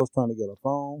something trying to get a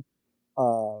phone.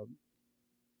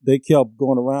 They kept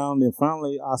going around, and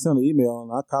finally I sent an email,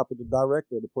 and I copied the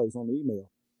director of the place on the email.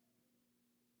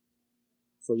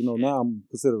 So, now I'm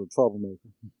considered a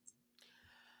troublemaker.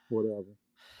 Whatever.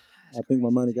 I think my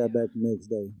money got back the next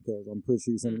day, because I'm pretty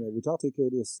sure you sent me that. Which I'll take care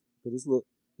of this, because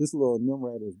this little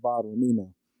Nimrod is bothering me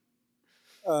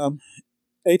now.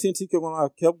 AT&T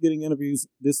kept getting interviews.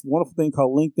 This wonderful thing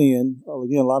called LinkedIn.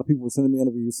 Again, a lot of people were sending me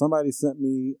interviews. Somebody sent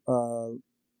me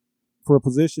for a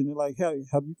position. They're like, hey,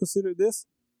 have you considered this?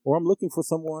 Or I'm looking for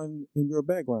someone in your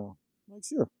background. I'm like,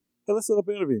 sure. Hey, let's set up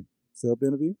an interview. Set up the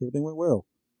interview. Everything went well.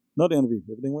 Another interview.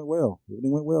 Everything went well.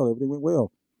 Everything went well. Everything went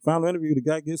well. Final interview. The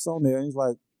guy gets on there and he's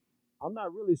like, I'm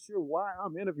not really sure why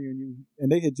I'm interviewing you.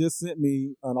 And they had just sent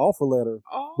me an offer letter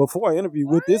before I interviewed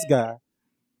with this guy.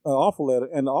 An offer letter.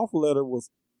 And the offer letter was,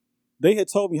 they had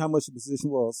told me how much the position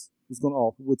was going to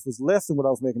offer, which was less than what I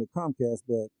was making at Comcast,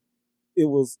 but it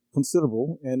was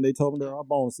considerable, and they told me there are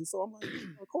bonuses. So I'm like,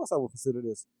 of course I will consider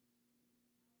this.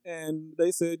 And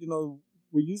they said,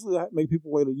 we usually make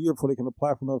people wait a year before they can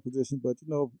apply for another position, but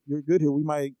you're good here. We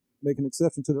might make an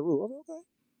exception to the rule. I was like, okay.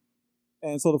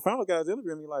 And so the final guy's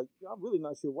interviewing me like, I'm really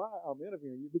not sure why I'm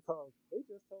interviewing you because they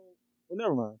just told, well,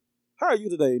 never mind. How are you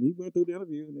today? And he went through the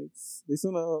interview, and they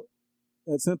sent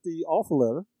the offer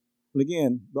letter. And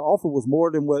again, the offer was more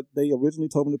than what they originally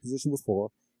told me the position was for.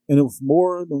 And it was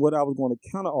more than what I was going to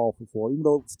counter offer for, even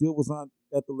though it still was not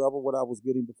at the level what I was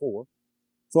getting before.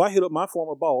 So I hit up my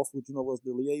former boss, which, was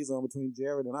the liaison between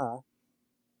Jared and I.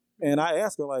 And I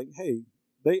asked her, like, hey,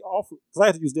 they offer, because I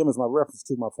had to use them as my reference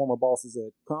to my former bosses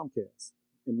at Comcast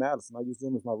in Madison. I used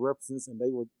them as my references, and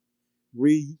they were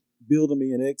rebuilding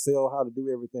me in Excel how to do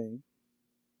everything.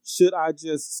 Should I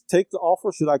just take the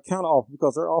offer? Should I counter offer?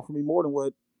 Because they're offering me more than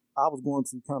what I was going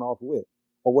to counter offer with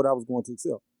or what I was going to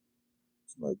accept.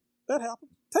 She's like, that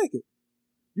happened. Take it.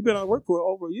 You've been out of work for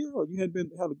over a year, or you had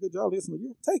a good job less than a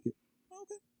year. Take it.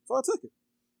 Okay. So I took it.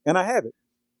 And I have it.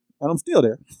 And I'm still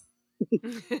there.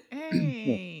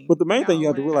 Hey. But the main thing you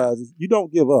have to realize is you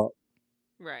don't give up.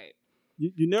 Right.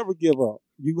 You never give up.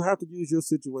 You have to use your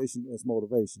situation as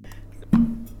motivation.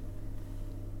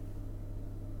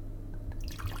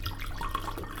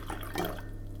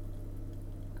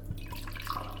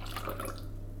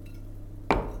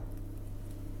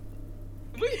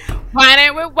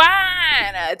 Whining with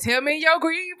wine. Tell me your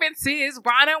grievances.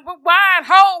 Whining with wine.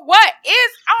 Ho, what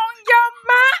is on your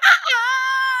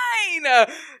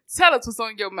mind? Tell us what's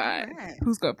on your mind. Right.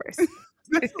 Who's going first?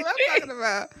 That's what I'm talking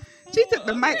about. She took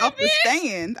the mic off the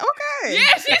stand. Okay.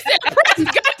 Yeah, she said press the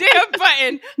goddamn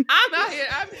button. I'm out here.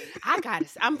 I got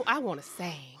it. I want to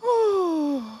sing.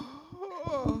 Well,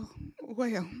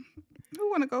 who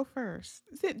want to go first?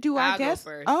 I'll guess? go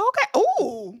first. Oh, okay.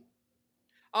 Ooh.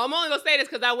 I'm only gonna say this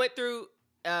because I went through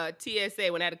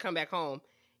TSA when I had to come back home.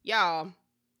 Y'all,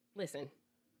 listen.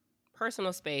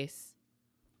 Personal space.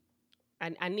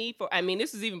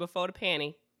 This was even before the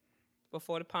panty,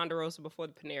 before the Ponderosa, before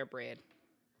the Panera Bread.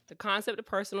 The concept of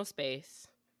personal space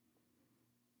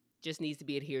just needs to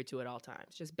be adhered to at all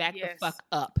times. Just back the fuck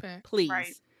up, please.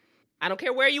 Right. I don't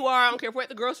care where you are. I don't care if we're at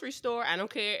the grocery store. I don't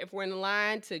care if we're in the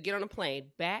line to get on a plane.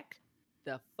 Back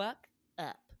the fuck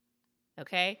up.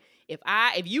 Okay? If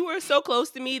you were so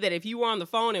close to me that if you were on the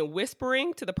phone and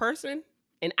whispering to the person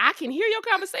and I can hear your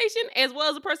conversation as well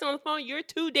as the person on the phone, you're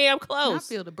too damn close. I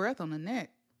feel the breath on the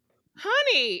neck.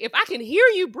 Honey, if I can hear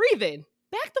you breathing,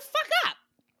 back the fuck up.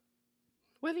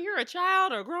 Whether you're a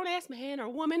child or a grown-ass man or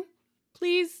woman,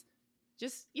 please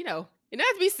just, it doesn't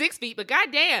have to be 6 feet, but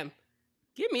goddamn,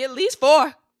 give me at least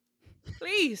 4.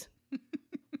 Please.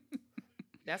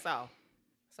 That's all.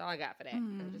 That's all I got for that. I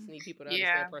just need people to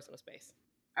understand personal space.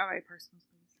 I like personal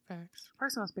space. Facts.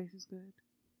 Personal space is good.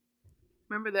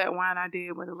 Remember that wine I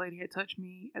did where the lady had touched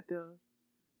me at the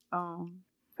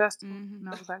festival? And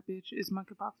I was like, bitch, is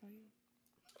monkeypox on you?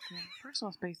 Yeah,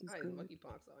 personal space is good.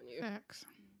 Monkeypox on you. Facts.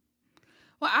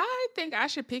 Well, I think I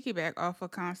should piggyback off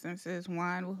of Constance's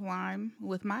wine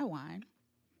with my wine.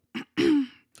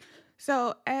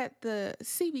 So at the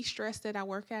CB Stress that I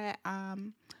work at, I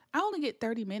only get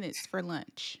 30 minutes for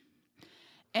lunch.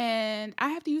 And I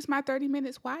have to use my 30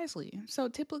 minutes wisely. So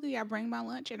typically I bring my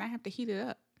lunch and I have to heat it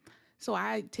up. So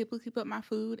I typically put my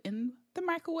food in the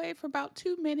microwave for about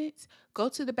 2 minutes, go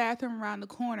to the bathroom around the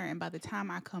corner, and by the time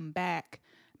I come back,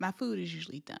 my food is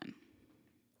usually done.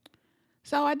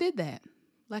 So I did that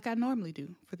like I normally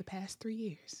do for the past 3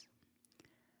 years.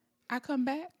 I come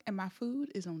back and my food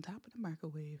is on top of the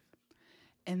microwave.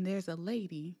 And there's a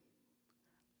lady,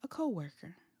 a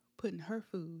coworker, putting her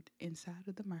food inside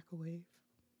of the microwave.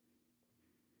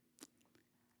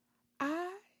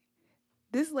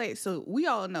 This lady, so we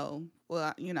all know,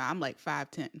 well, I'm like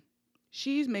 5'10".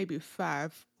 She's maybe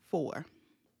 5'4".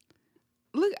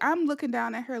 Look, I'm looking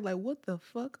down at her like, what the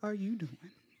fuck are you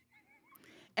doing?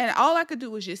 And all I could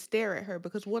do was just stare at her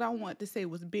because what I wanted to say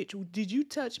was, bitch, did you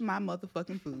touch my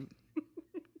motherfucking food?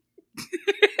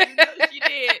 She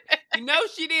did.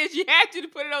 She did. She had to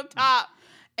put it on top.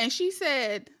 And she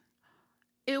said,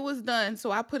 it was done, so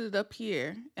I put it up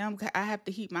here, and I have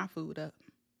to heat my food up.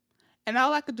 And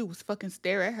all I could do was fucking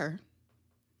stare at her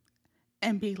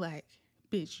and be like,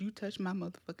 bitch, you touched my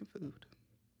motherfucking food.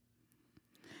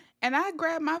 And I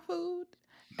grabbed my food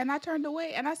and I turned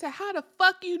away and I said, how the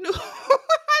fuck you knew? How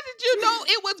did you know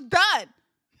it was done?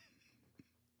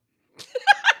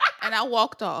 And I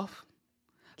walked off.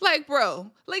 Like, bro,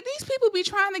 these people be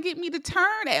trying to get me to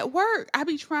turn at work. I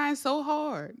be trying so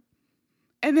hard.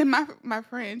 And then my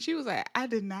friend, she was like, I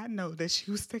did not know that she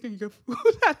was taking your food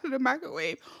out of the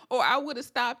microwave or I would have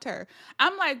stopped her.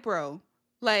 I'm like, bro,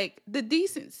 Like the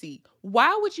decency.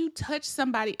 Why would you touch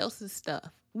somebody else's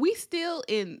stuff? We still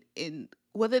in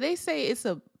whether they say it's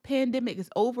a pandemic is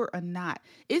over or not,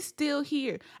 it's still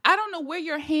here. I don't know where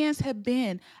your hands have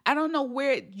been. I don't know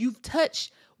where you've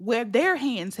touched where their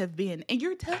hands have been, and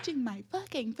you're touching my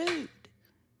fucking food.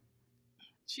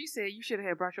 She said you should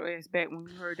have brought your ass back when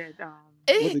you heard that.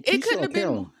 It Keisha couldn't or have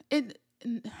been.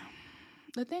 Carolyn?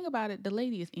 The thing about it, the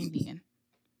lady is Indian,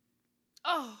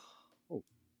 Oh.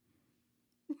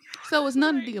 so it's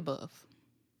none of the above.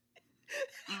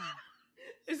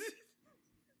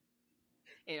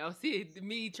 And I see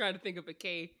me trying to think of a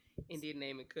K Indian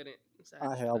name and couldn't. So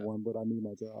I have one, but I need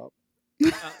my job.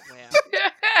 Oh,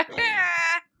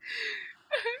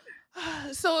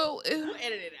 wow. So We'll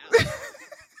edit it out.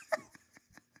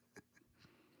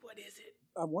 What is it?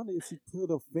 I wonder if she put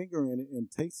her finger in it and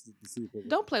tasted to see if it was.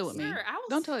 don't play with me. Sir,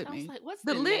 Don't tell I it was me. like, what's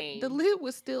The the lid, name? the lid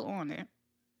was still on there.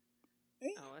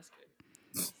 Oh, that's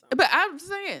good. But I'm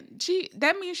saying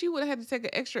that means she would have had to take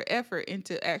an extra effort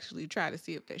into actually try to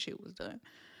see if that shit was done.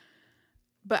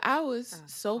 But I was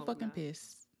so hope fucking not.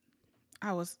 pissed.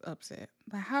 I was upset.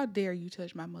 Like, how dare you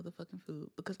touch my motherfucking food?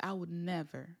 Because I would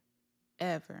never,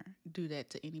 ever do that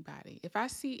to anybody. If I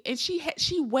see, and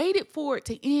she waited for it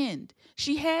to end.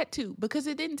 She had to, because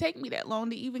it didn't take me that long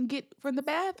to even get from the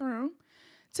bathroom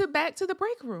to back to the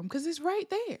break room, because it's right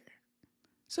there.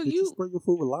 So Did you spray your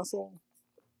food with Lysol?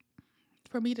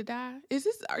 for me to die?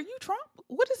 Are you Trump?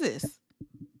 What is this?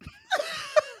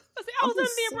 I was under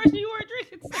the impression you weren't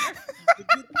drinking, sir. To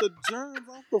get the germs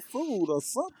off the food or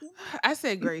something. I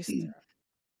said grace.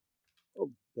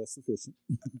 Oh, that's sufficient.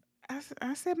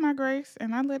 I said my grace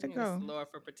and I let it Yes, go. Lord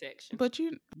for protection. But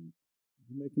You're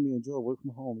making me enjoy work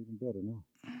from home even better now.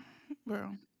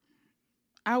 bro,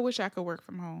 I wish I could work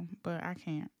from home, but I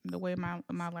can't. The way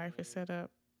my life is set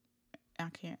up, I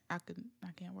can't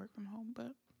work from home.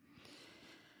 But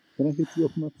Can I hit you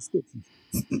up for my prescriptions?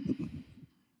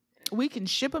 we can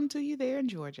ship them to you there in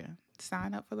Georgia.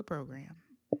 Sign up for the program.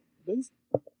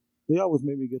 They always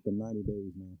make me get the 90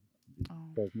 days now. Oh.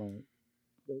 Because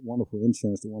that wonderful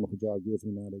insurance, the wonderful job gives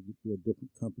me now, they get to a different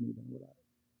company than what I.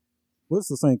 Well, it's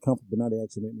the same company, but now they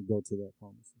actually make me go to that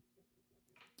pharmacy.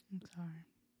 I'm sorry.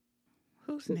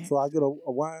 Who's So, next? so I get a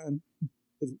wine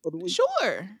of the week.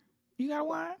 Sure. You got a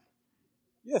wine?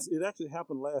 Yes, it actually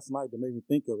happened last night that made me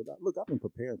think of it. Look, I've been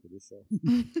preparing for this show.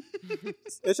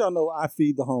 As y'all know, I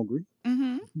feed the hungry.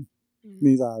 Mm-hmm.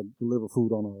 Means I deliver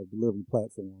food on a delivery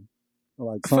platform.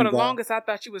 Like For the longest, I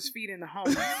thought you was feeding the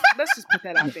homeless. Let's just put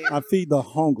that out there. I feed the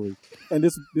hungry. And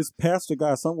this pastor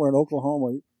guy somewhere in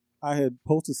Oklahoma, I had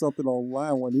posted something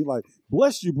online when he like,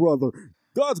 bless you, brother.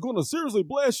 God's going to seriously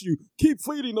bless you. Keep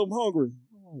feeding them hungry.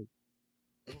 I'm like,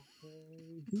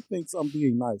 okay. He thinks I'm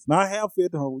being nice. Now, I have fed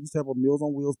the hungry. We used to have a Meals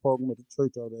on Wheels program at the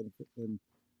church out there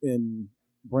in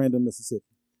Brandon, Mississippi.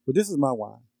 But this is my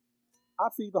why. I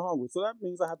feed the hungry. So that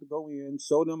means I have to go in,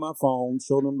 show them my phone,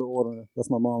 show them the order. That's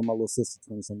my mom and my little sister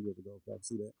 20-some years ago. If y'all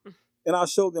see that. And I'll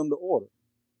show them the order.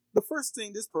 The first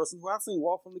thing this person who I've seen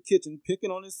walk from the kitchen,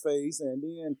 picking on his face, and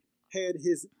then had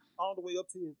his all the way up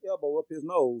to his elbow, up his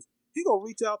nose, he gonna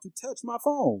reach out to touch my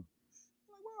phone.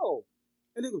 I'm like, whoa.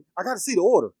 And then I got to see the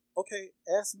order. Okay,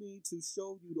 ask me to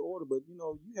show you the order, but you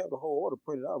have the whole order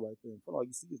printed out right there. All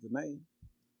you see is the name.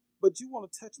 But you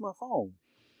want to touch my phone.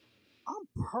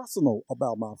 I'm personal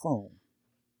about my phone.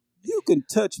 You can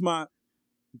touch my.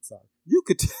 I'm sorry. You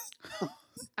could.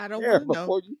 I don't want to know.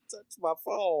 Before you touch my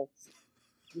phone,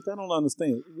 which I don't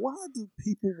understand. Why do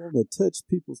people want to touch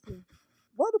people's hair?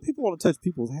 Why do people want to touch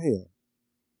people's hair?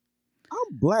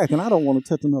 I'm black and I don't want to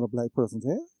touch another black person's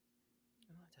hair. I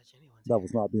don't want to touch anyone's That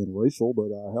was not being racial, but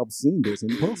I have seen this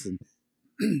in person.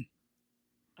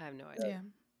 I have no idea.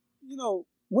 Yeah.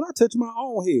 When I touch my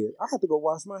own head, I have to go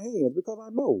wash my hands because I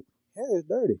know hair is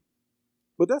dirty.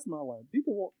 But that's my life.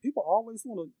 People always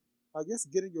want to, I guess,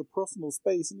 get in your personal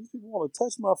space, and these people want to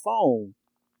touch my phone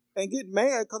and get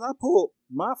mad because I pulled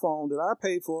my phone that I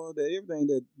paid for, that everything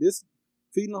that this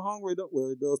Feeding the Hungry,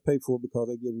 well, it does pay for it because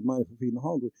they give me money for Feeding the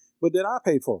Hungry, but that I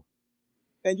pay for.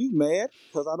 And you mad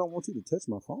because I don't want you to touch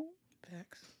my phone?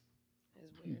 Facts.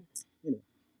 It's weird.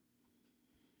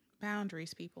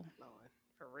 Boundaries, people. Lord,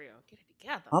 for real. Get it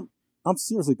together. I'm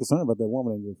seriously concerned about that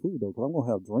woman and your food, though, because I'm going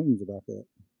to have dreams about that.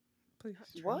 Please.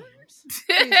 What?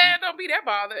 Don't be that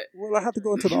bothered. Well, I have to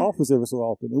go into the office every so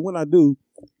often. And when I do,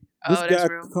 this Oh, guy that's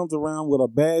real. comes around with a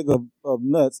bag of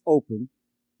nuts open.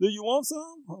 Do you want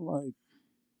some? I'm like,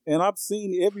 and I've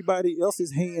seen everybody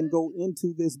else's hand go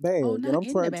into this bag. Oh, and not I'm in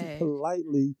the trying to bag.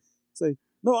 politely say,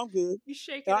 no, I'm good. You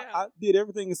shake it I out. did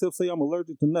everything except say I'm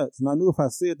allergic to nuts. And I knew if I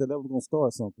said that was going to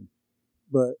start something.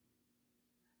 But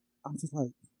I'm just like,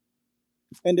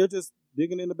 and they're just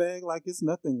digging in the bag like it's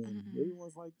nothing. And Mhm.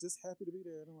 everyone's like just happy to be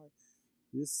there. And I'm like,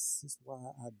 this is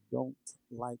why I don't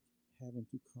like having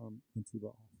to come into the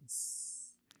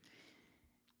office.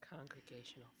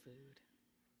 Congregational food.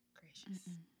 Gracious.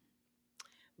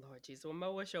 Lord Jesus. Well,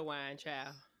 Mo, what's your wine,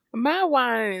 child? My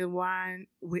wine is wine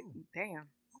with damn.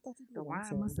 I thought you did. The I'm wine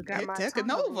sorry. must have got It my taken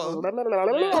tongue. over. That's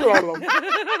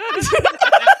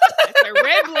a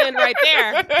red blend right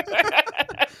there.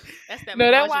 That's that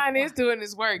No, that Mélange wine à is doing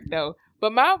its work though.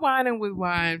 But my whining with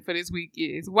wine for this week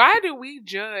is, why do we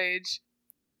judge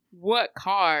what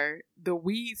car the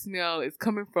weed smell is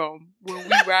coming from when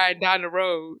we ride down the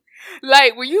road?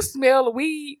 Like, when you smell the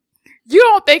weed, you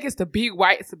don't think it's the big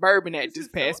white Suburban that This just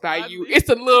is so passed by you. oddly It's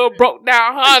a little broke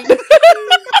down Honda.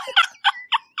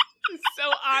 It's so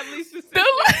oddly specific.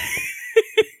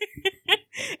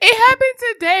 It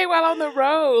happened today while on the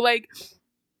road. Like,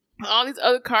 all these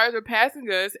other cars were passing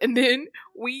us, and then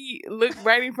we looked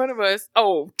right in front of us.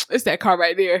 Oh, it's that car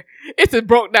right there. It's a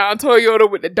broke down Toyota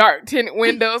with the dark tinted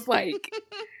windows. Like,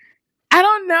 I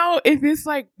don't know if it's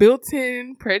like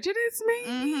built-in prejudice, maybe,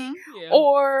 Mhm. Yeah,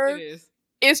 or it is.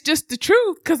 it's just the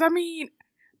truth. Because I mean,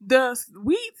 the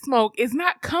weed smoke is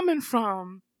not coming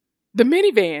from the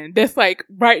minivan that's like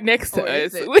right next to Or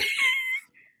is us. it?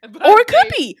 Or it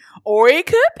could be. Or it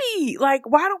could be. Like,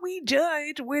 why do we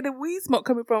judge where the weed smoke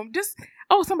coming from? Just,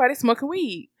 oh, somebody's smoking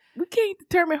weed. We can't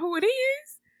determine who it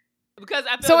is. Because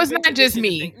I feel So like it's we've not been just conditioned to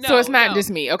me. think- So it's not no. just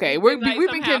me. Okay, We've we've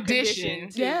been somehow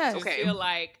conditioned. to Yes. Okay. feel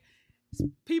like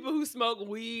people who smoke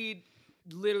weed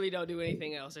literally don't do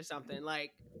anything else or something.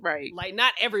 Like Right.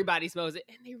 not everybody smokes it,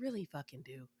 and they really fucking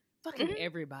do. Fucking Mhm.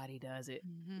 everybody does it.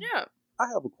 Mhm. Yeah. I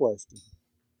have a question.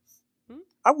 Hmm?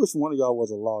 I wish one of y'all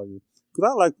was a lawyer.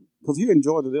 Because here in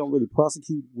Georgia, they don't really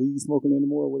prosecute weed smoking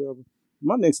anymore or whatever.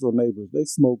 My next door neighbors, they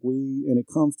smoke weed and it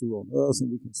comes through on us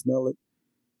and we can smell it.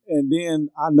 And then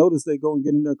I noticed they go and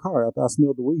get in their car after I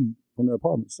smelled the weed from their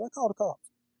apartment. Should I call the cops?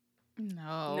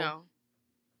 No. No.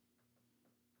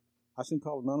 I shouldn't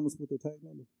call Anonymous with their tag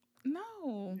number.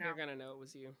 No. They're gonna know it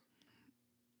was you.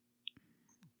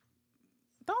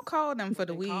 Don't call them for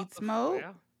the Then call- weed smoke.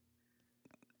 Yeah.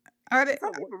 Are they?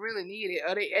 Some people really need it.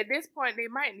 Or they, at this point, they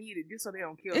might need it just so they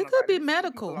don't kill It nobody. could be Just keep people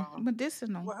medical, along.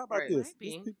 medicinal. Well, how about Right. this? Might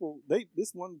be.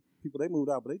 This one people, they moved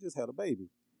out, but they just had a baby.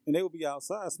 And they would be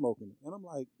outside smoking. And I'm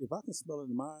like, if I can smell it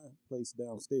in my place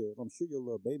downstairs, I'm sure your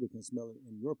little baby can smell it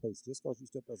in your place just because you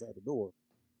stepped outside the door.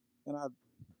 And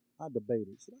I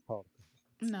debated, should I call the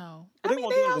cops? No. But I they mean,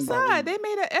 won't they do anything about outside. weed. They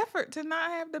made an effort to not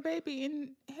have the baby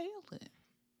inhale it.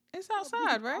 It's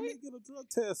outside, I right? may get a drug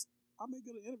test. I may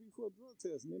get an interview for a drug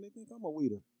test, and then they think I'm a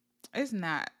weeder. It's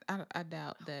not. I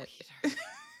doubt that. Weeder.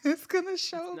 It's gonna It's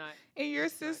show not- in your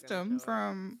it's not gonna system show up.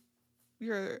 from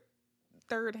your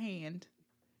third hand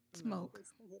smoke. I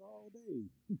smoke it all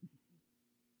day.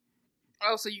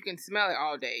 Oh, so you can smell it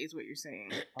all day is what you're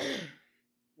saying.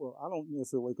 I don't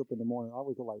necessarily wake up in the morning. I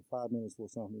wake up like 5 minutes before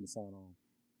something to sign on.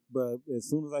 But as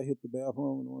soon as I hit the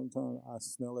bathroom in the morning time, I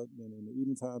smell it. And in the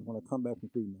evening times, when I come back from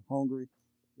feeding, I'm hungry.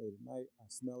 Late at night, I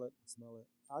smell it.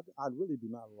 I really do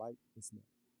not like the smell,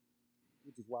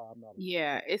 which is why I'm not.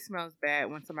 Yeah, it smells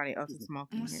bad when somebody else is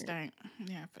smoking It here. stank.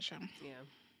 Yeah, for sure. Yeah.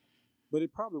 But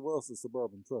it probably was a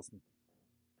Suburban, trust me.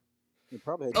 It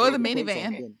probably had Or the Georgia plates minivan.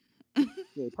 on it, didn't it?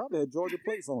 Yeah, it probably had Georgia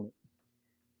plates on it.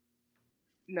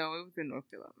 No, it was in North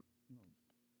Carolina. Jesus.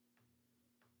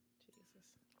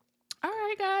 All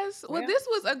right, guys. Well, Yeah. this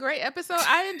was a great episode.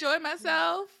 I enjoyed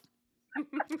myself.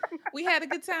 We had a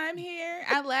good time here.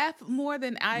 I laughed more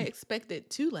than I expected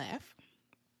to laugh.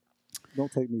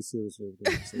 Don't take me seriously with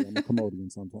that. I'm a commodian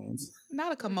sometimes.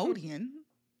 Not a commodian.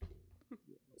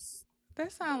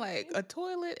 That sounds like a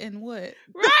toilet and what?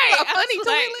 Right. A funny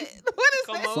toilet? What is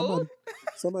that? Commode?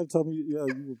 Somebody told me,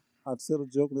 I said a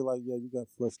jokingly like, yeah, you got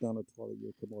flushed down the toilet,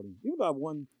 you're a commodian. Even though I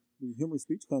won the humor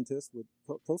speech contest with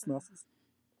Toastmasters.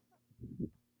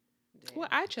 Well,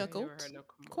 I chuckled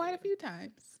quite a few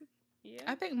times. Yeah.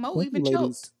 I think Mo Thank even you, choked.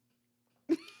 ladies.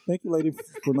 Thank you, ladies,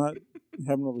 for not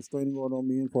having a restraining order on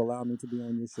me and for allowing me to be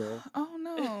on your show. Oh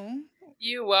no.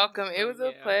 You're welcome. It was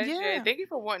a Yeah. pleasure. Yeah. Thank you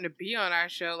for wanting to be on our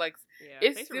show. Like, Yeah,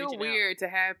 it's thanks for still reaching out. weird to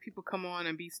have people come on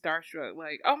and be starstruck.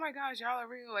 Like, oh my gosh, y'all are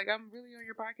real. Like, I'm really on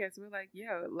your podcast. We're like,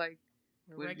 yeah, like,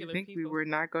 We're what did you regular think we people. were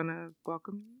not gonna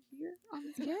welcome you here? on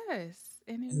this show? Yes.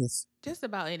 And it's Yes. just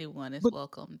about anyone is But-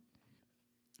 welcome.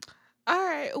 All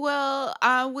right. Well,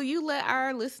 will you let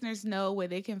our listeners know where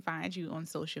they can find you on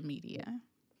social media?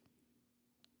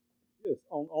 Yes.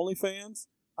 On OnlyFans,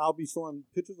 I'll be showing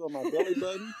pictures of my belly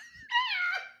button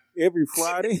every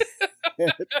Friday.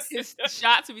 His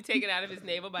shots will be taken out of his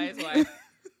navel by his wife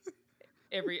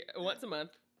once a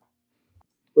month.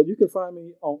 But you can find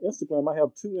me on Instagram. I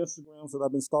have 2 Instagrams that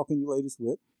I've been stalking you ladies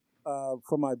with.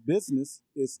 For my business,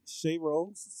 it's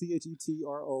Chetro,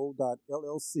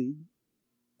 CHETRO.LLC.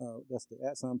 That's the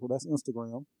 @ that's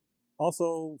Instagram.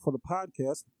 Also, for the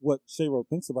podcast, What Chetro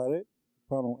Thinks About It,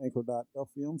 found on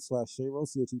anchor.fm/Chetro,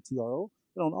 CHETRO,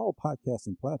 and on all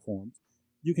podcasting platforms.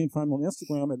 You can find me on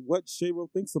Instagram at What Chetro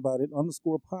Thinks About It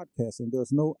 _podcast, and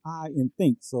there's no I in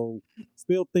think, so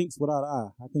spell thinks without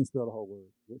I. I can't spell the whole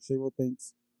word. What Chetro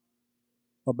Thinks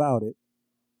About It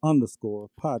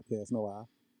 _podcast, no I.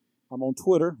 I'm on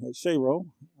Twitter at Chetro.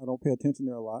 I don't pay attention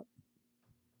there a lot.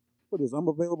 What is? I'm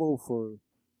available for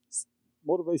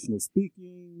motivational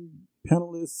speaking,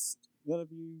 panelist,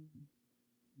 interview,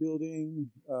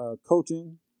 building,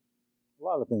 coaching, a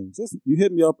lot of things. Just you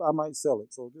hit me up, I might sell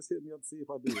it. So just hit me up, see if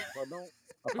I do it. If I don't,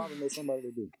 I probably know somebody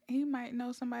that do. He might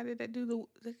know somebody that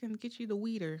can get you the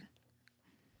weeder.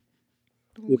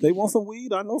 If they want some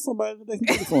weed, I know somebody that they can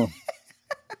get it from.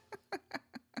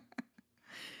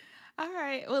 All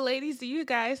right. Well, ladies, do you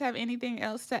guys have anything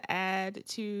else to add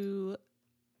to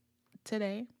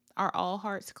today? Are all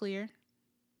hearts clear?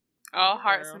 All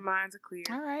hearts and minds are clear.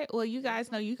 All right. Well, you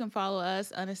guys know you can follow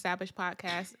us, Unestablished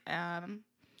Podcast, on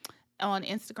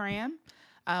Instagram.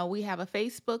 We have a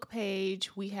Facebook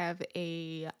page. We have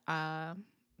a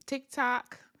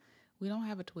TikTok. We don't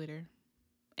have a Twitter.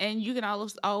 And you can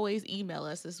always email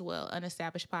us as well,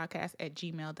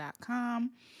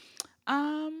 unestablishedpodcast@gmail.com.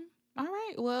 All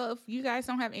right. Well, if you guys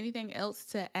don't have anything else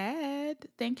to add,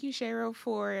 thank you, Chetro,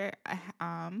 for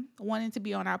wanting to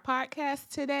be on our podcast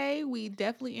today. We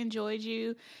definitely enjoyed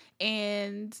you.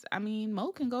 And, I mean,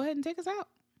 Mo can go ahead and take us out.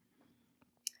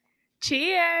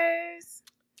 Cheers.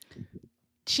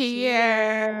 Cheers.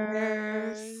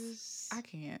 I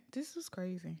can't. This was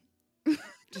crazy.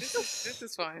 This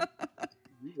is fun.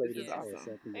 You ladies Yeah. are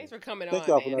something. Thanks for coming Thank on.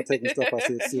 y'all for man. not taking stuff I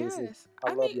said seriously. Yes.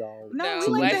 I love y'all. No, No,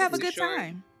 we like life to have a is good short.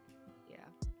 time. Yeah,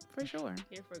 For sure.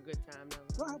 here for a good time.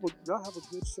 Y'all have a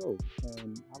good show,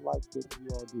 and I like what you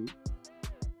all do.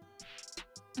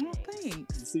 Oh,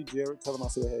 thanks. You see Jared, tell him I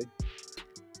said hey.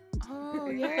 Oh,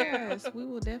 yes. We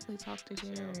will definitely talk to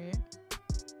Jared.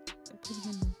 Talk to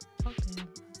him.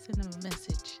 Send him a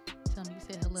message. Tell him you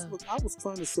said hello. Look, I was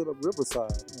trying to set up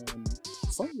Riverside, and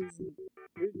for some reason,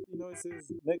 it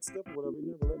says next step or whatever. It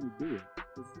never let me do it.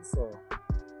 It's just, do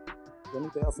I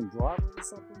need to have some drivers or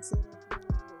something set up?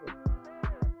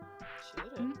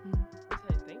 Should've.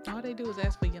 All they do is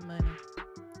ask for your money.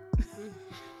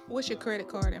 What's your credit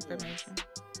card information? Yeah,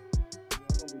 I'm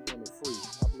going to be doing it free.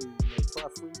 I believe try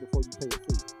free before you pay a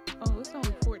fee. Oh, it's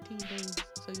only 14 days,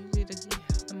 so you get to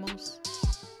get the most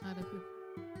out of your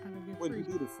Wait, free. you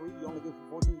do the free? You only get for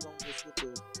 14? You don't just get the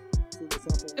free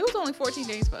sample? It was only 14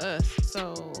 days for us,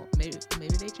 so maybe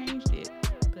they changed it.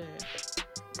 But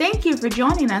Thank you for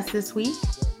joining us this week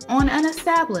on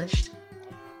Unestablished.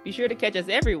 Be sure to catch us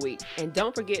every week, and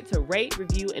don't forget to rate,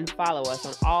 review, and follow us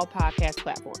on all podcast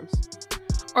platforms.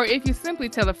 Or if you simply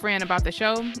tell a friend about the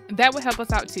show, that would help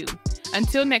us out too.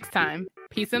 Until next time,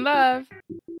 peace and love.